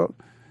world.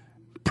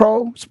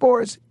 Pro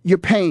sports, you're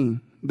paying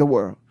the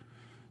world.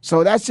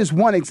 So that's just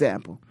one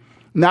example.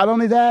 Not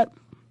only that,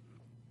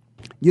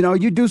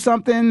 you do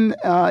something,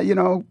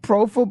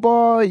 pro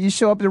football, you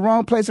show up at the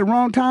wrong place at the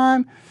wrong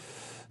time,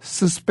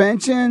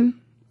 suspension,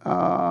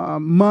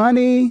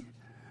 money,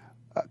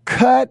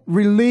 cut,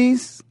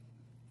 release,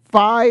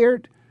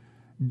 fired,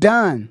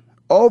 done,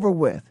 over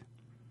with.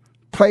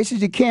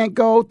 Places you can't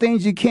go,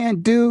 things you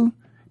can't do,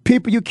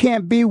 people you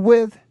can't be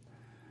with.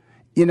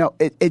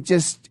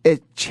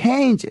 It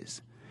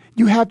changes.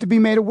 You have to be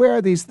made aware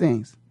of these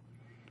things.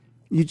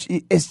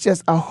 It's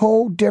just a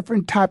whole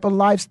different type of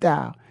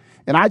lifestyle.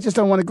 And I just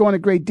don't want to go into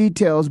great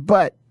details,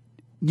 but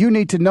you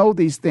need to know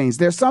these things.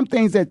 There's some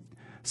things that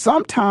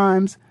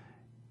sometimes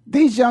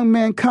these young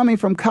men coming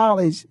from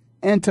college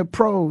into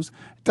pros,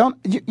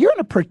 you're in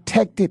a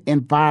protected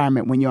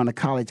environment when you're on a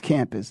college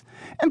campus.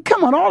 And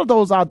come on, all of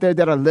those out there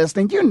that are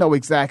listening, you know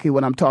exactly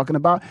what I'm talking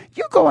about.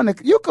 You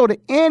go to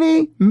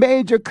any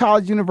major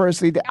college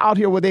university out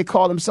here where they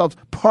call themselves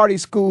Party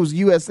Schools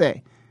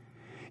USA.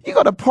 You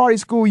go to Party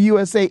School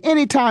USA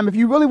anytime. If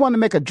you really want to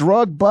make a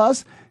drug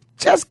bust,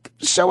 just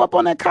show up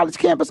on that college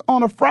campus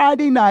on a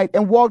Friday night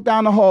and walk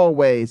down the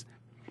hallways.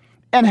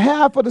 And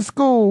half of the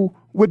school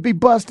would be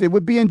busted,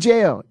 would be in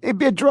jail. It'd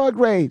be a drug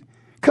raid.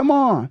 Come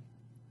on.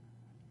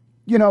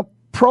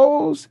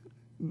 Pros,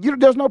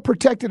 there's no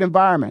protected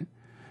environment.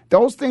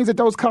 Those things that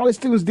those college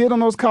students did on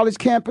those college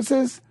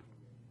campuses,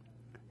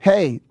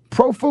 hey,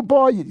 pro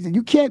football,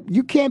 you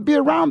can't be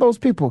around those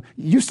people.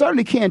 You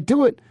certainly can't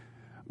do it.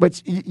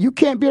 But you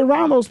can't be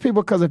around those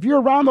people, because if you're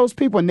around those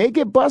people and they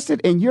get busted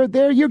and you're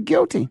there, you're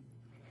guilty.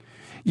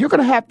 You're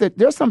going to have to,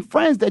 there's some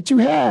friends that you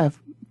have.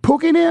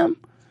 Pookie and them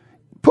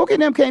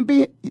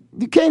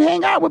you can't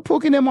hang out with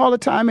Pookie and them all the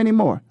time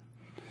anymore.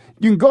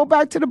 You can go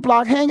back to the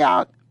block, hang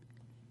out,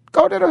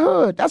 go to the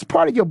hood. That's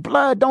part of your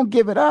blood. Don't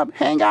give it up.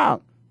 Hang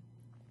out.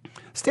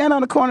 Stand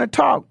on the corner,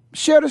 talk,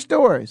 share the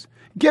stories,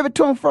 give it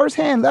to them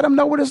firsthand, let them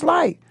know what it's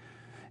like.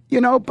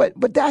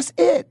 But that's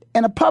it.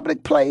 In a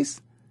public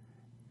place,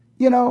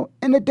 in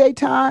the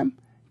daytime,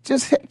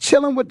 just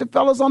chilling with the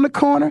fellas on the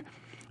corner.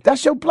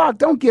 That's your block.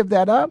 Don't give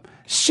that up.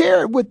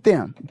 Share it with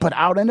them, but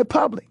out in the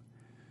public.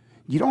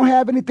 You don't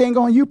have anything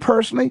on you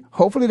personally.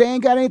 Hopefully they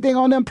ain't got anything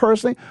on them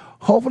personally.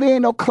 Hopefully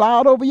ain't no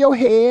cloud over your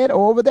head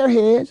or over their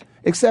heads,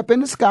 except in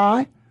the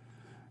sky.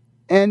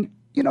 And,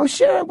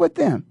 share it with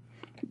them.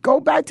 Go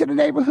back to the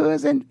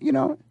neighborhoods and,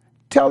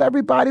 tell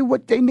everybody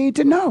what they need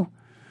to know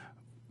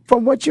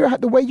from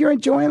the way you're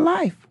enjoying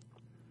life.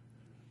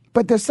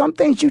 But there's some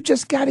things you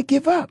just got to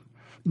give up.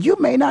 You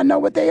may not know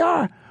what they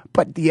are,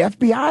 but the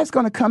FBI is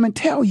going to come and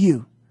tell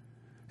you.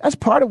 That's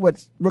part of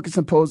what's Rookie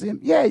Symposium.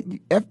 Yeah,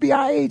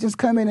 FBI agents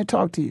come in and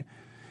talk to you.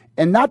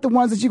 And not the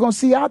ones that you're going to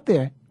see out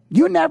there.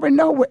 You never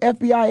know where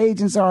FBI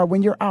agents are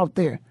when you're out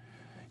there.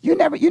 You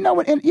never know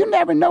what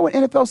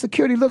NFL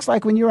security looks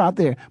like when you're out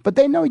there. But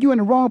they know you in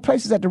the wrong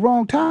places at the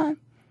wrong time.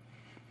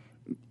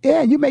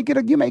 Yeah, you may get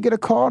a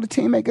call. The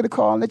team may get a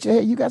call and let you,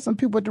 hey, you got some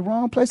people at the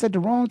wrong place at the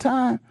wrong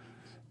time,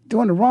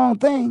 doing the wrong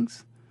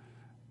things.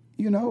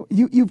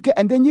 You've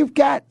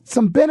got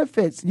some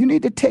benefits. You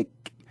need to take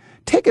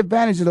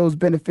advantage of those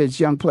benefits,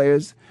 young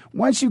players.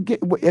 Once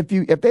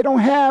if they don't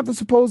have the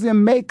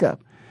Symposium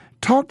makeup,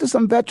 talk to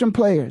some veteran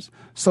players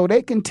so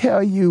they can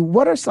tell you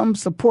what are some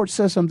support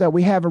systems that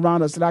we have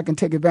around us that I can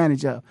take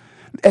advantage of.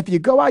 If you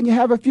go out and you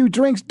have a few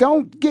drinks,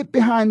 don't get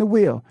behind the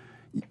wheel.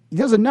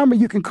 There's a number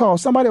you can call.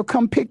 Somebody will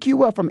come pick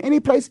you up from any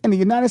place in the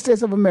United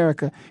States of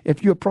America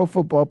if you're a pro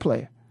football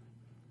player.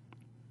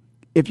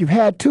 If you've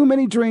had too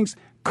many drinks,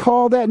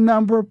 call that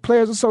number.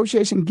 Players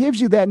Association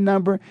gives you that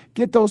number.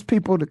 Get those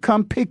people to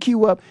come pick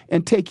you up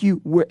and take you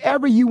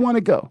wherever you want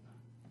to go.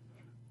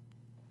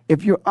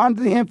 If you're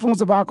under the influence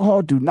of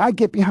alcohol, do not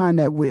get behind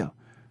that wheel.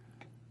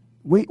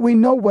 We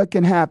know what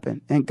can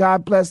happen, and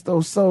God bless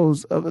those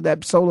souls of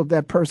that soul of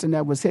that person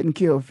that was hit and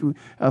killed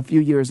a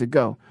few years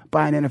ago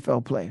by an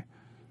NFL player.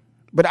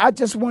 But I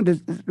just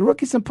wanted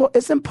Rookie Symposium.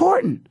 It's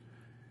important.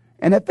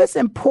 And if it's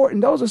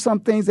important, those are some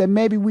things that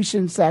maybe we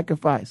shouldn't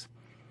sacrifice.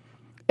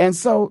 And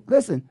so,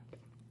 listen,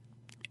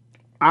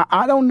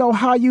 I don't know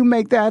how you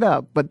make that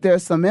up, but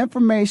there's some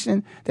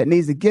information that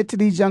needs to get to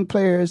these young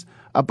players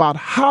about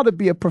how to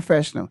be a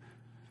professional.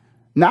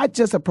 Not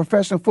just a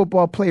professional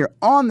football player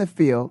on the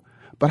field,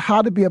 but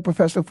how to be a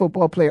professional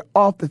football player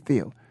off the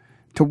field.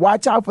 To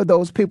watch out for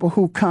those people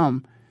who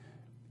come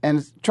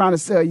and trying to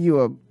sell you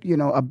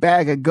a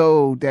bag of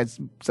gold that's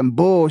some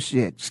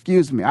bullshit.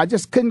 Excuse me. I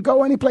just couldn't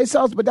go anyplace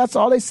else, but that's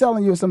all they're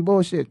selling you is some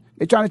bullshit.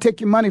 They're trying to take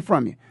your money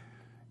from you.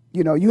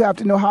 You have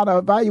to know how to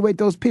evaluate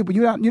those people.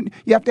 You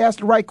have to ask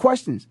the right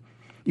questions.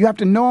 You have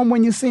to know them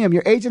when you see them.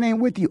 Your agent ain't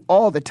with you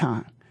all the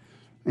time.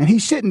 And he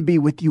shouldn't be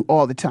with you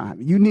all the time.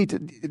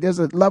 There's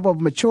a level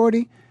of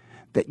maturity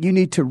that you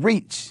need to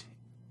reach.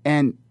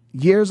 And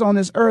years on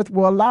this earth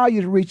will allow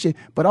you to reach it,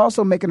 but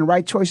also making the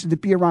right choices to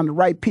be around the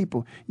right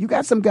people. You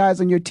got some guys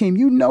on your team.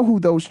 You know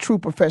who those true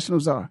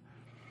professionals are.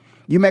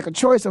 You make a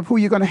choice of who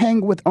you're going to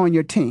hang with on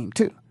your team,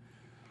 too.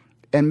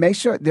 And make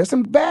sure there's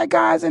some bad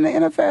guys in the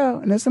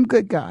NFL and there's some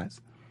good guys.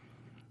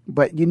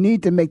 But you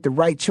need to make the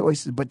right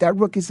choices. But that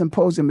rookie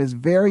symposium is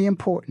very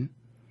important.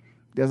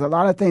 There's a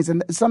lot of things.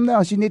 And something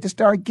else, you need to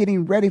start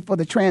getting ready for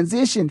the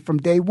transition from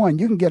day one.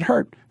 You can get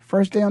hurt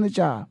first day on the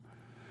job.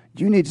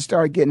 You need to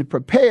start getting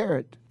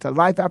prepared to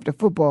life after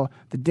football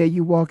the day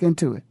you walk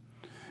into it.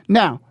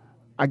 Now,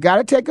 I got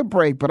to take a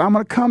break, but I'm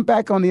going to come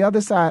back on the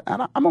other side.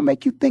 And I'm going to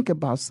make you think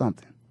about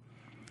something.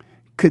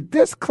 Could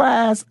this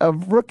class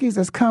of rookies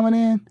that's coming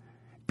in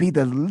be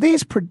the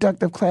least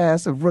productive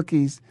class of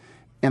rookies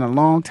in a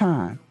long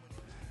time?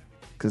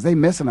 Because they're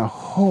missing a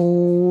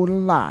whole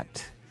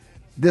lot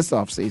this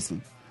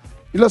offseason.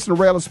 You listen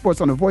to Rail of Sports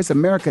on the Voice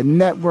America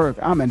Network.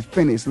 I'm in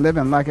Phoenix,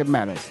 living like it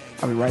matters.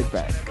 I'll be right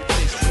back.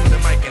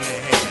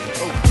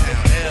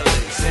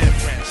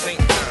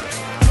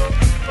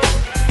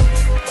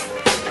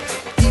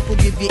 People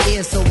give you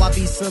ear, so I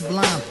be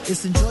sublime.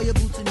 It's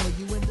enjoyable to know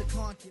you in the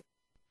content.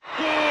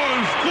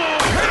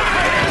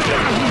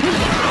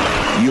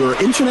 Your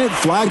internet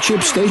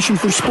flagship station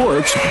for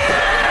sports.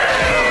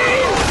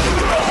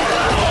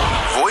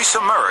 Voice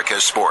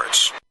America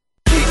Sports.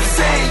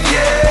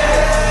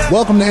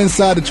 Welcome to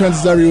Inside the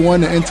Trenches,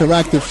 everyone, an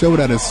interactive show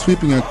that is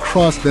sweeping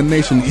across the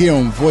nation here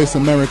on Voice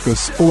America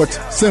Sports,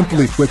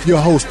 simply with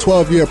your host,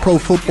 12-year pro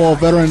football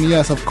veteran,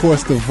 yes, of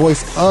course, the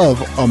voice of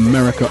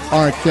America,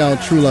 Arkell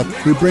Trulove.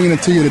 We're bringing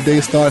it to you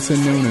today, starts at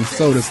noon, and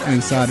so does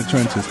Inside the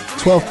Trenches.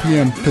 12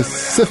 p.m.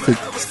 Pacific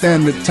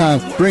Standard Time,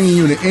 bringing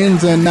you the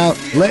ins and out,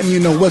 letting you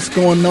know what's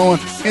going on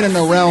in and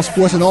around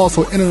sports and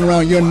also in and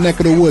around your neck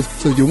of the woods.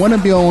 So if you want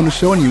to be on the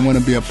show and you want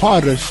to be a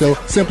part of the show,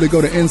 simply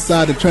go to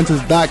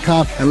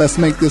InsideTheTrenches.com and let's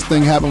make this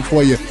thing happen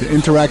for you. The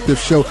interactive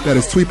show that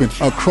is sweeping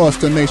across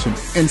the nation.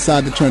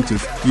 Inside the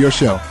Trenches, your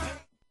show.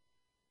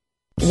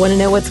 Want to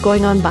know what's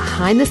going on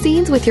behind the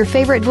scenes with your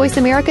favorite Voice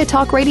America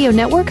Talk Radio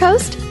Network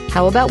host?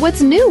 How about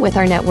what's new with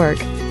our network?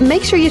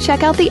 Make sure you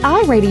check out the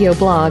iRadio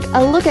blog,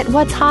 a look at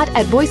what's hot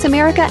at Voice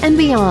America and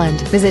beyond.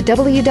 Visit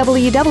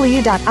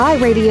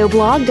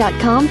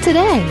www.iradioblog.com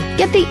today.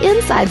 Get the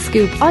inside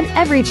scoop on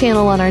every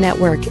channel on our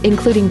network,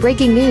 including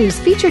breaking news,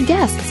 featured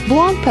guests,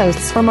 blog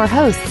posts from our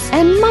hosts,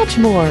 and much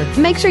more.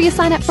 Make sure you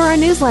sign up for our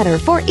newsletter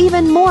for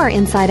even more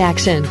inside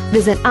action.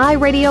 Visit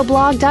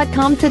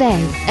iradioblog.com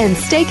today and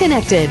stay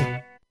connected.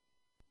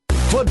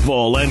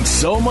 Football and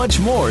so much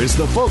more is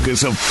the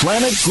focus of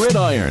Planet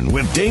Gridiron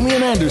with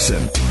Damian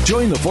Anderson.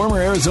 Join the former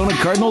Arizona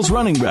Cardinals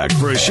running back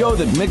for a show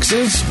that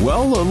mixes,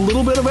 well, a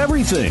little bit of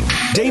everything.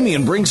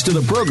 Damian brings to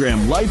the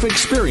program life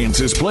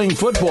experiences playing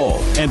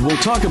football, and we'll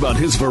talk about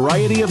his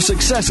variety of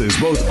successes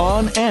both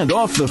on and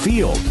off the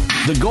field.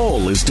 The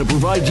goal is to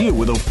provide you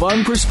with a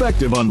fun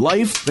perspective on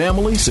life,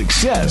 family,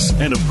 success,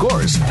 and of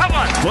course,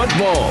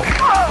 football.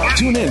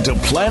 Tune in to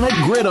Planet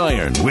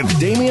Gridiron with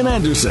Damian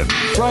Anderson,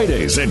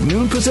 Fridays at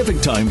noon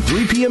Pacific Time,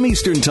 3 p.m.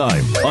 Eastern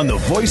Time on the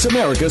Voice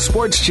America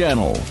Sports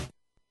Channel.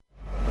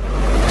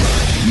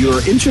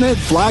 Your internet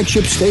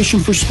flagship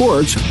station for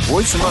sports,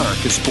 Voice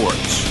America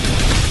Sports.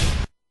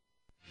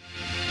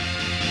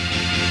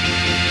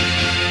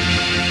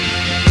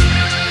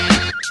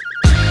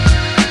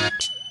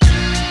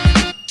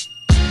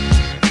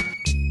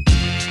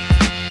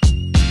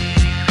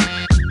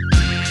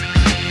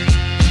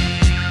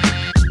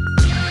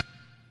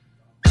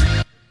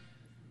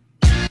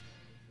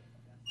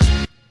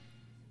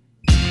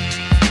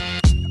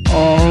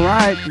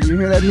 You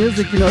hear that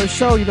music, you know the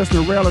show. You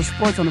listen to Rail of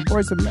Sports on the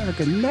Voice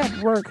America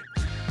Network.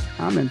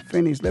 I'm in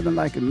Phoenix, living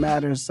like it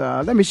matters.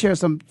 Let me share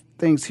some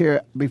things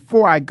here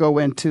before I go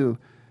into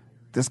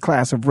this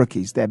class of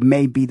rookies that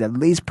may be the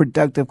least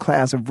productive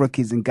class of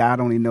rookies, and God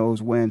only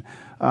knows when.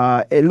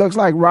 It looks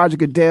like Roger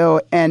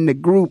Goodell and the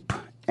group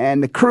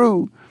and the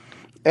crew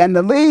and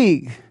the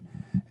league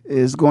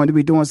is going to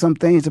be doing some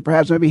things to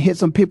perhaps maybe hit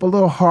some people a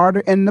little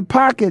harder in the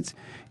pockets.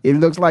 It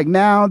looks like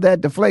now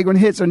that the flagrant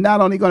hits are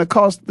not only going to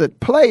cost the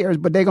players,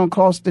 but they're going to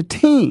cost the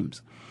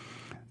teams.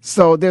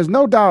 So there's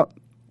no doubt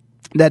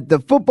that the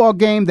football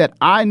game that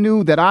I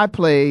knew that I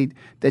played,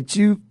 that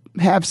you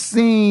have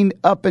seen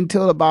up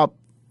until about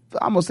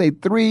I'm going to say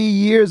 3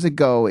 years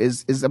ago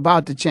is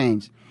about to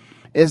change.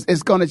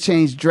 It's going to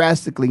change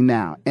drastically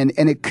now. And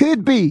it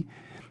could be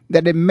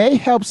that it may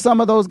help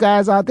some of those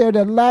guys out there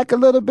that lack a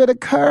little bit of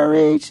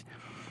courage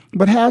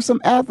but have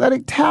some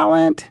athletic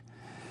talent.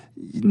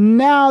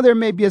 Now there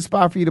may be a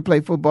spot for you to play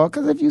football,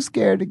 because if you're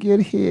scared to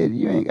get hit,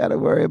 you ain't got to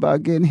worry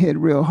about getting hit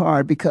real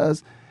hard,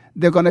 because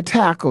they're going to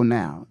tackle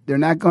now. They're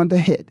not going to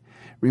hit.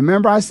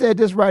 Remember, I said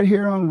this right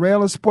here on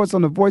Rail of Sports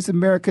on the Voice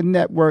America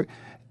Network.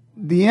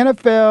 The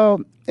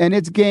NFL and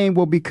its game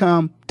will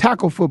become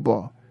tackle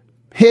football.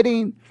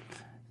 Hitting,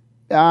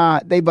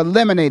 they've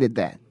eliminated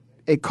that.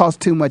 It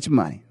costs too much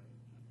money.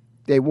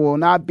 They will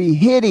not be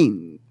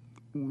hitting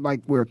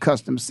like we're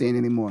accustomed to seeing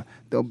anymore.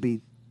 They'll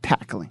be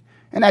tackling.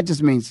 And that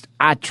just means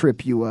I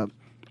trip you up,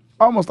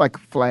 almost like a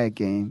flag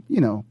game,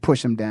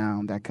 push them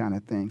down, that kind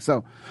of thing.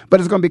 So, but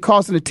it's going to be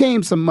costing the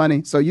team some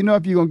money. So,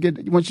 if you're going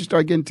to once you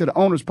start getting to the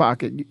owner's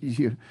pocket,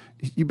 you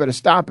better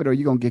stop it or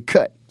you're going to get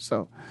cut.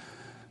 So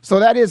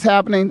that is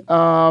happening.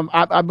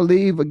 I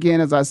believe,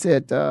 again, as I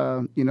said,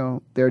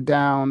 they're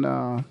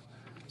down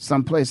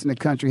someplace in the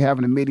country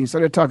having a meeting. So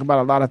they're talking about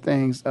a lot of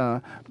things.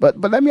 But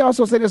let me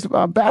also say this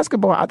about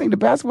basketball. I think the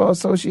Basketball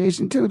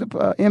Association, too, the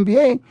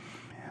NBA,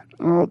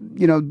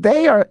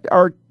 they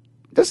are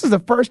this is the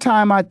first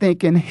time, I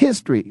think, in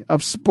history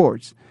of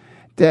sports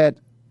that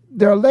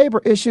there are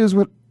labor issues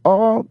with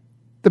all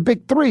the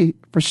big three,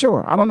 for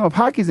sure. I don't know if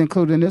hockey's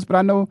included in this, but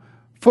I know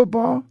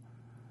football,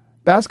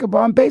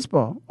 basketball, and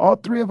baseball. All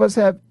three of us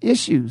have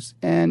issues,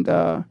 and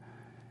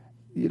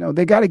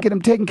they got to get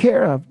them taken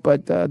care of.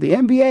 But the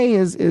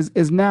NBA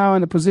is now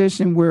in a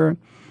position where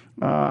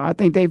I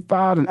think they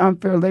filed an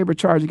unfair labor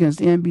charge against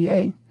the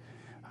NBA.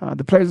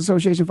 The Players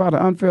Association filed an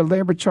unfair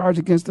labor charge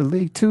against the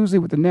league Tuesday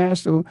with the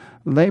National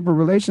Labor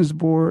Relations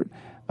Board,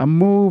 a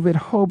move it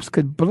hopes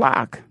could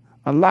block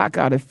a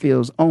lockout it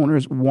feels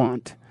owners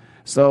want.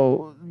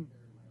 So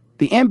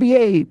the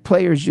NBA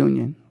Players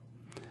Union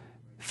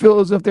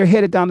feels as if they're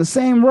headed down the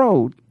same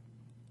road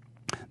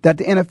that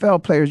the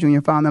NFL Players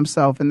Union found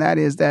themselves, and that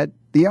is that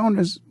the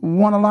owners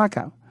want a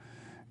lockout.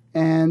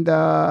 And,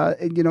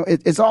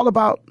 it's all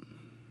about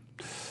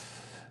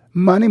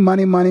money,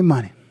 money, money,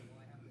 money.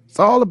 It's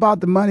all about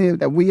the money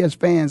that we as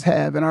fans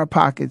have in our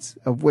pockets,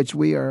 of which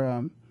we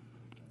are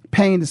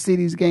paying to see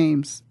these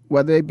games,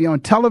 whether they be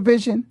on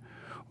television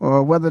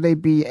or whether they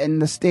be in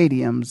the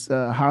stadiums.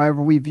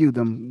 However we view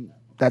them,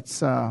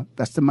 that's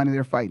the money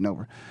they're fighting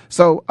over.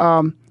 So,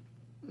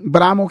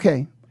 but I'm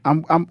okay.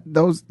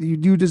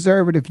 You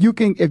deserve it if you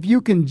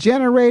can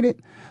generate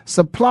it.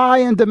 Supply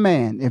and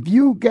demand. If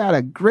you got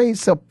a great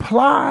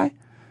supply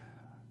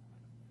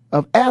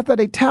of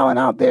athletic talent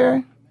out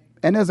there,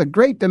 and there's a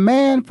great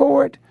demand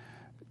for it,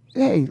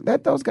 hey,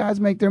 let those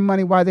guys make their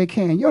money while they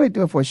can. You only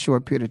do it for a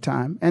short period of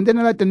time, and then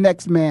let the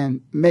next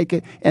man make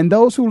it. And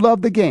those who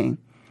love the game,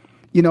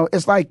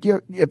 it's like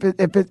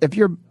if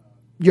your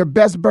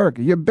best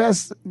burger, your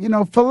best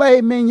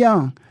filet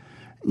mignon,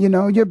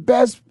 your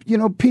best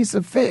piece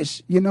of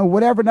fish,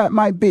 whatever that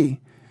might be,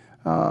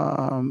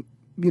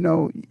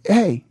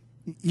 hey,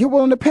 you're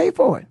willing to pay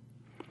for it.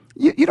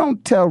 You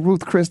don't tell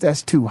Ruth Chris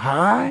that's too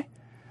high.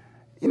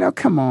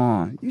 Come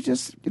on. You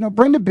just,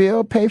 bring the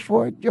bill, pay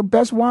for it. Your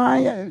best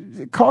wine,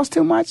 it costs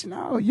too much?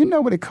 No, you know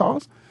what it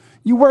costs.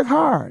 You work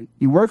hard.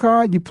 You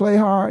play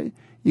hard,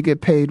 you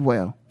get paid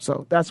well.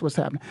 So that's what's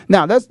happening.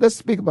 Now, let's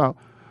speak about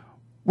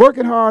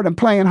working hard and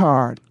playing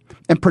hard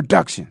and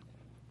production.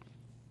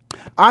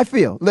 I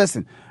feel,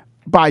 listen,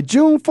 by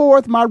June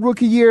 4th, my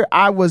rookie year,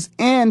 I was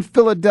in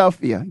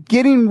Philadelphia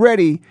getting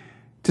ready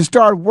to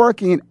start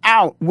working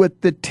out with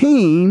the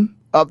team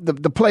of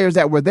the players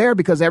that were there,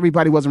 because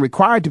everybody wasn't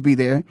required to be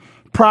there.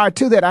 Prior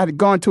to that, I had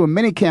gone to a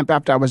mini camp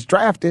after I was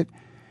drafted.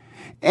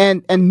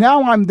 And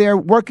now I'm there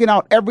working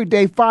out every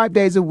day, 5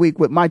 days a week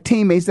with my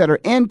teammates that are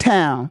in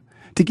town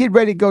to get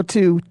ready to go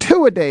to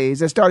two-a-days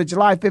that started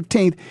July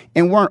 15th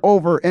and weren't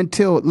over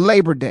until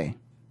Labor Day.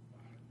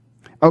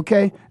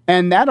 Okay?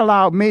 And that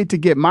allowed me to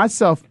get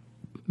myself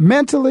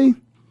mentally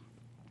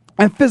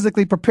and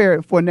physically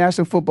prepared for a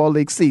National Football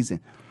League season.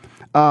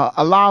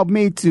 Allowed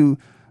me to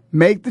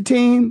make the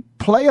team,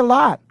 play a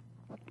lot,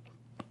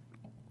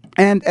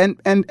 and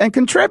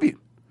contribute.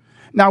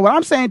 Now, what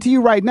I'm saying to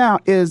you right now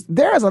is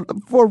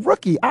for a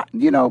rookie,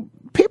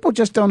 people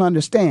just don't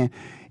understand.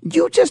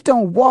 You just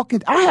don't walk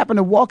in. I happen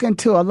to walk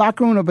into a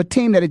locker room of a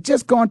team that had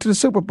just gone to the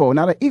Super Bowl.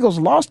 Now, the Eagles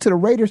lost to the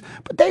Raiders,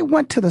 but they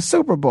went to the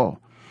Super Bowl.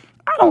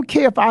 I don't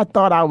care if I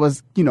thought I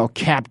was,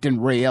 Captain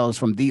Ray Ellis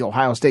from The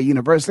Ohio State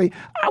University.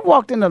 I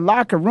walked in the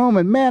locker room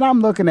and, man, I'm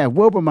looking at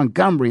Wilbur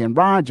Montgomery and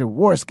Ron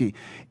Jaworski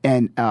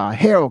and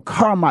Harold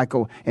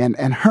Carmichael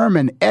and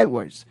Herman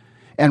Edwards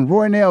and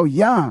Roynell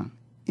Young,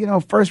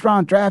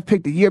 first-round draft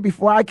pick the year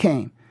before I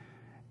came.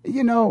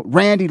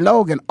 Randy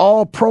Logan,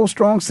 all-pro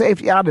strong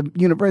safety out of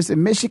University of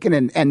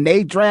Michigan, and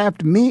they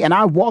draft me, and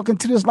I walk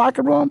into this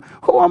locker room.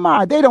 Who am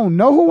I? They don't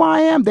know who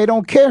I am. They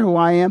don't care who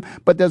I am.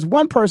 But there's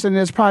one person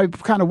that's probably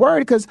kind of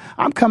worried because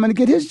I'm coming to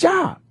get his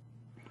job.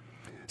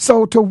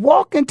 So to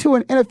walk into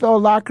an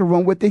NFL locker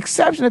room, with the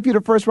exception if you're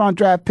the first-round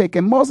draft pick,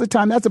 and most of the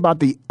time that's about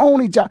the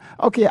only job.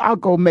 Okay, I'll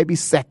go maybe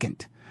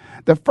second.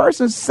 The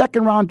first and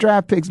second-round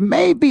draft picks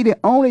may be the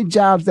only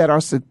jobs that are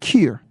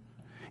secure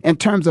in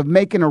terms of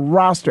making a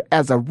roster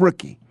as a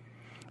rookie.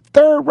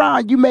 Third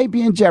round, you may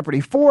be in jeopardy.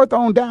 Fourth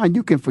on down,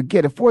 you can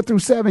forget it. 4 through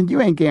 7, you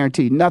ain't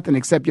guaranteed nothing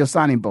except your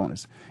signing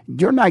bonus.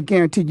 You're not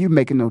guaranteed you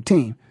making no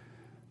team.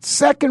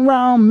 Second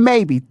round,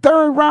 maybe.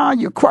 Third round,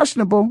 you're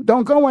questionable.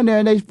 Don't go in there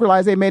and they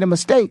realize they made a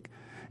mistake.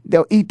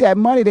 They'll eat that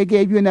money they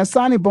gave you in that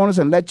signing bonus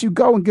and let you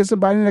go and get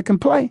somebody that can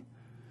play.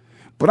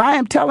 But I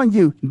am telling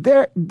you,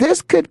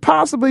 this could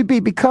possibly be,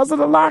 because of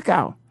the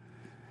lockout,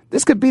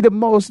 this could be the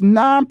most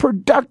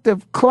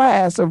non-productive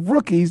class of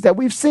rookies that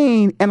we've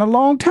seen in a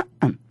long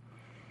time.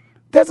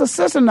 There's a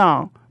system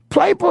now.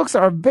 Playbooks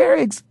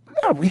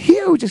are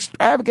huge,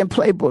 extravagant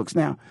playbooks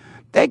now.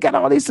 They got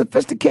all these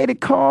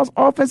sophisticated calls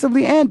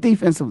offensively and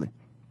defensively.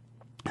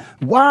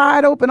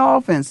 Wide open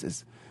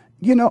offenses.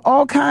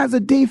 All kinds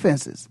of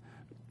defenses.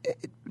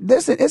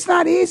 Listen, it's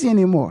not easy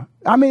anymore.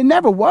 I mean, it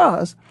never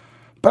was.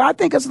 But I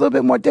think it's a little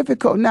bit more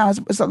difficult now.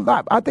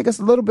 I think it's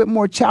a little bit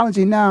more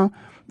challenging now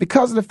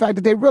because of the fact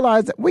that they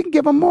realize that we can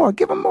give them more,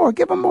 give them more,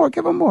 give them more,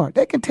 give them more.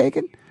 They can take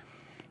it.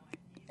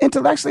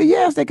 Intellectually,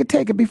 yes, they could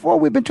take it. Before,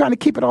 we've been trying to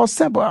keep it all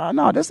simple.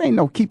 No, this ain't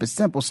no keep it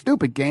simple,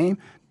 stupid game.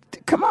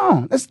 Come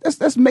on,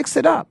 let's mix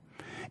it up.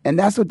 And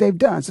that's what they've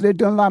done. So they're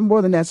doing a lot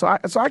more than that. So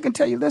I can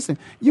tell you, listen,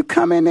 you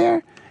come in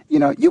there,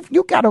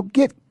 you got to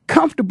get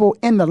comfortable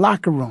in the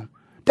locker room.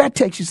 That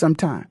takes you some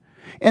time.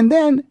 And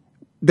then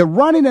the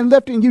running and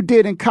lifting you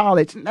did in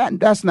college,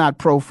 that's not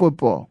pro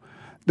football.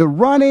 The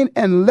running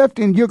and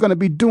lifting you're going to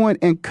be doing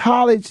in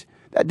college,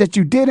 that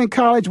you did in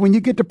college, when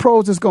you get to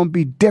pros, it's going to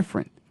be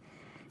different.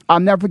 I'll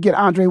never forget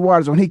Andre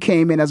Waters when he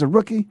came in as a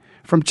rookie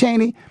from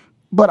Cheney.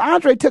 But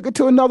Andre took it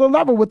to another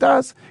level with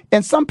us,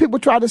 and some people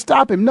tried to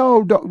stop him.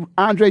 No,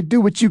 Andre, do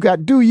what you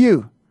got. Do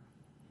you.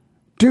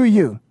 Do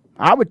you.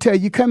 I would tell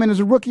you, come in as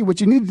a rookie, what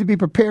you need to be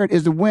prepared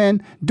is to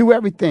win, do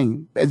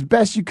everything as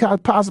best you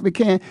possibly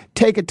can,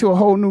 take it to a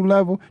whole new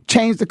level,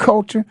 change the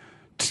culture.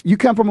 You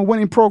come from a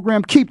winning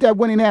program, keep that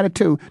winning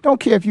attitude. Don't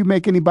care if you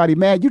make anybody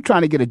mad. You're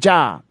trying to get a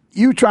job.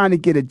 You trying to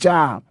get a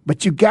job,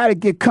 but you got to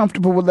get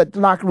comfortable with the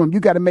locker room. You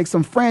got to make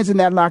some friends in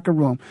that locker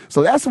room.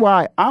 So that's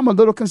why I'm a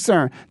little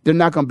concerned. They're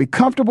not going to be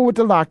comfortable with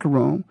the locker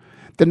room.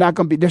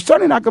 They're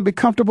certainly not going to be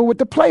comfortable with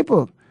the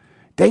playbook.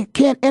 They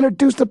can't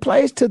introduce the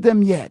plays to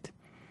them yet.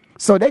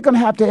 So they're going to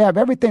have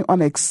everything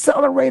on an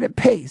accelerated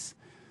pace.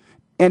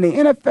 And the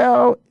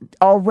NFL,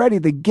 already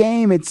the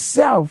game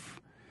itself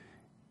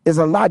is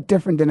a lot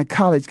different than a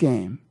college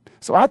game.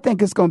 So I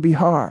think it's going to be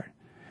hard.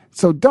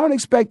 So don't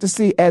expect to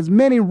see as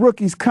many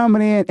rookies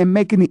coming in and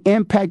making the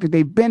impact that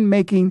they've been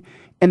making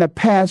in the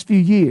past few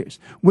years,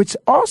 which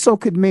also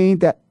could mean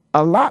that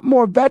a lot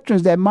more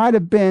veterans that might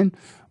have been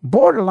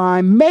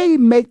borderline may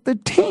make the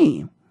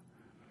team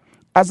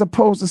as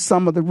opposed to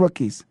some of the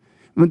rookies.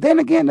 But then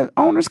again, the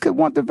owners could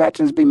want the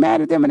veterans to be mad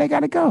at them and they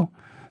got to go.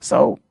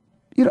 So,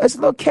 it's a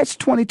little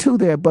catch-22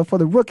 there. But for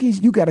the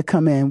rookies, you got to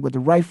come in with the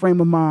right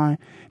frame of mind,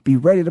 be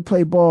ready to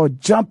play ball,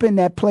 jump in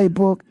that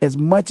playbook as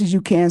much as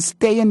you can,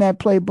 stay in that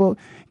playbook,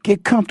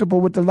 get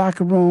comfortable with the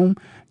locker room.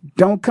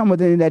 Don't come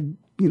with any of that,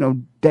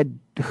 that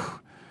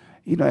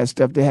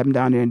stuff they have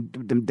down there in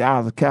them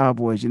Dallas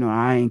Cowboys.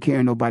 I ain't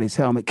carrying nobody's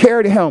helmet.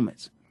 Carry the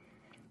helmets.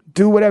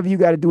 Do whatever you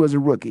got to do as a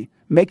rookie.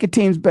 Make your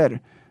teams better.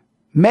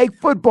 Make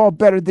football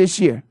better this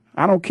year.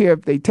 I don't care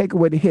if they take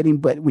away the hitting,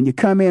 but when you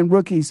come in,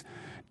 rookies,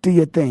 do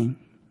your thing.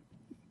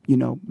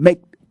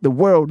 Make the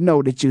world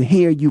know that you're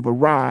here, you've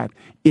arrived.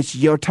 It's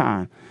your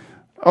time.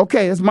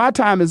 Okay, my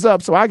time is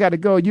up, so I got to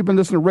go. You've been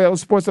listening to Rail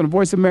Sports on the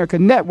Voice America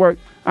Network.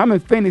 I'm in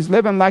Phoenix,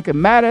 living like it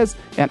matters,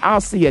 and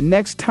I'll see you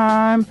next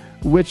time,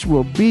 which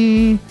will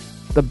be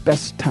the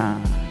best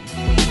time.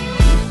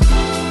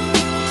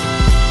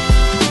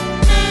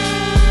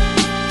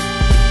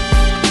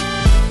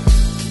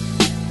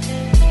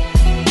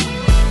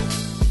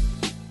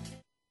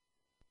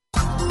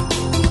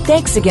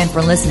 Thanks again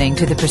for listening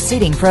to the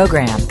preceding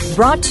program,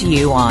 brought to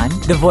you on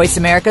the Voice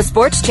America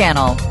Sports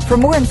Channel. For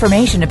more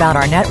information about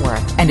our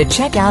network and to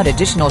check out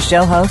additional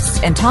show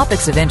hosts and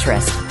topics of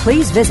interest,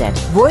 please visit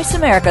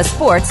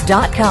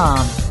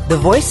voiceamericasports.com. The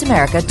Voice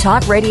America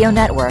Talk Radio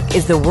Network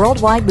is the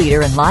worldwide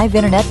leader in live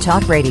Internet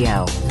talk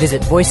radio.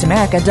 Visit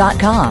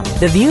voiceamerica.com.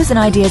 The views and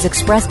ideas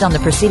expressed on the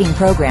preceding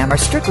program are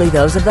strictly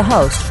those of the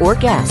host or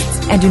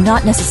guests and do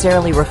not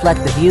necessarily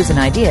reflect the views and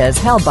ideas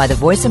held by the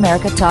Voice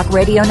America Talk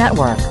Radio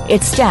Network,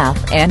 its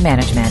staff, and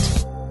management.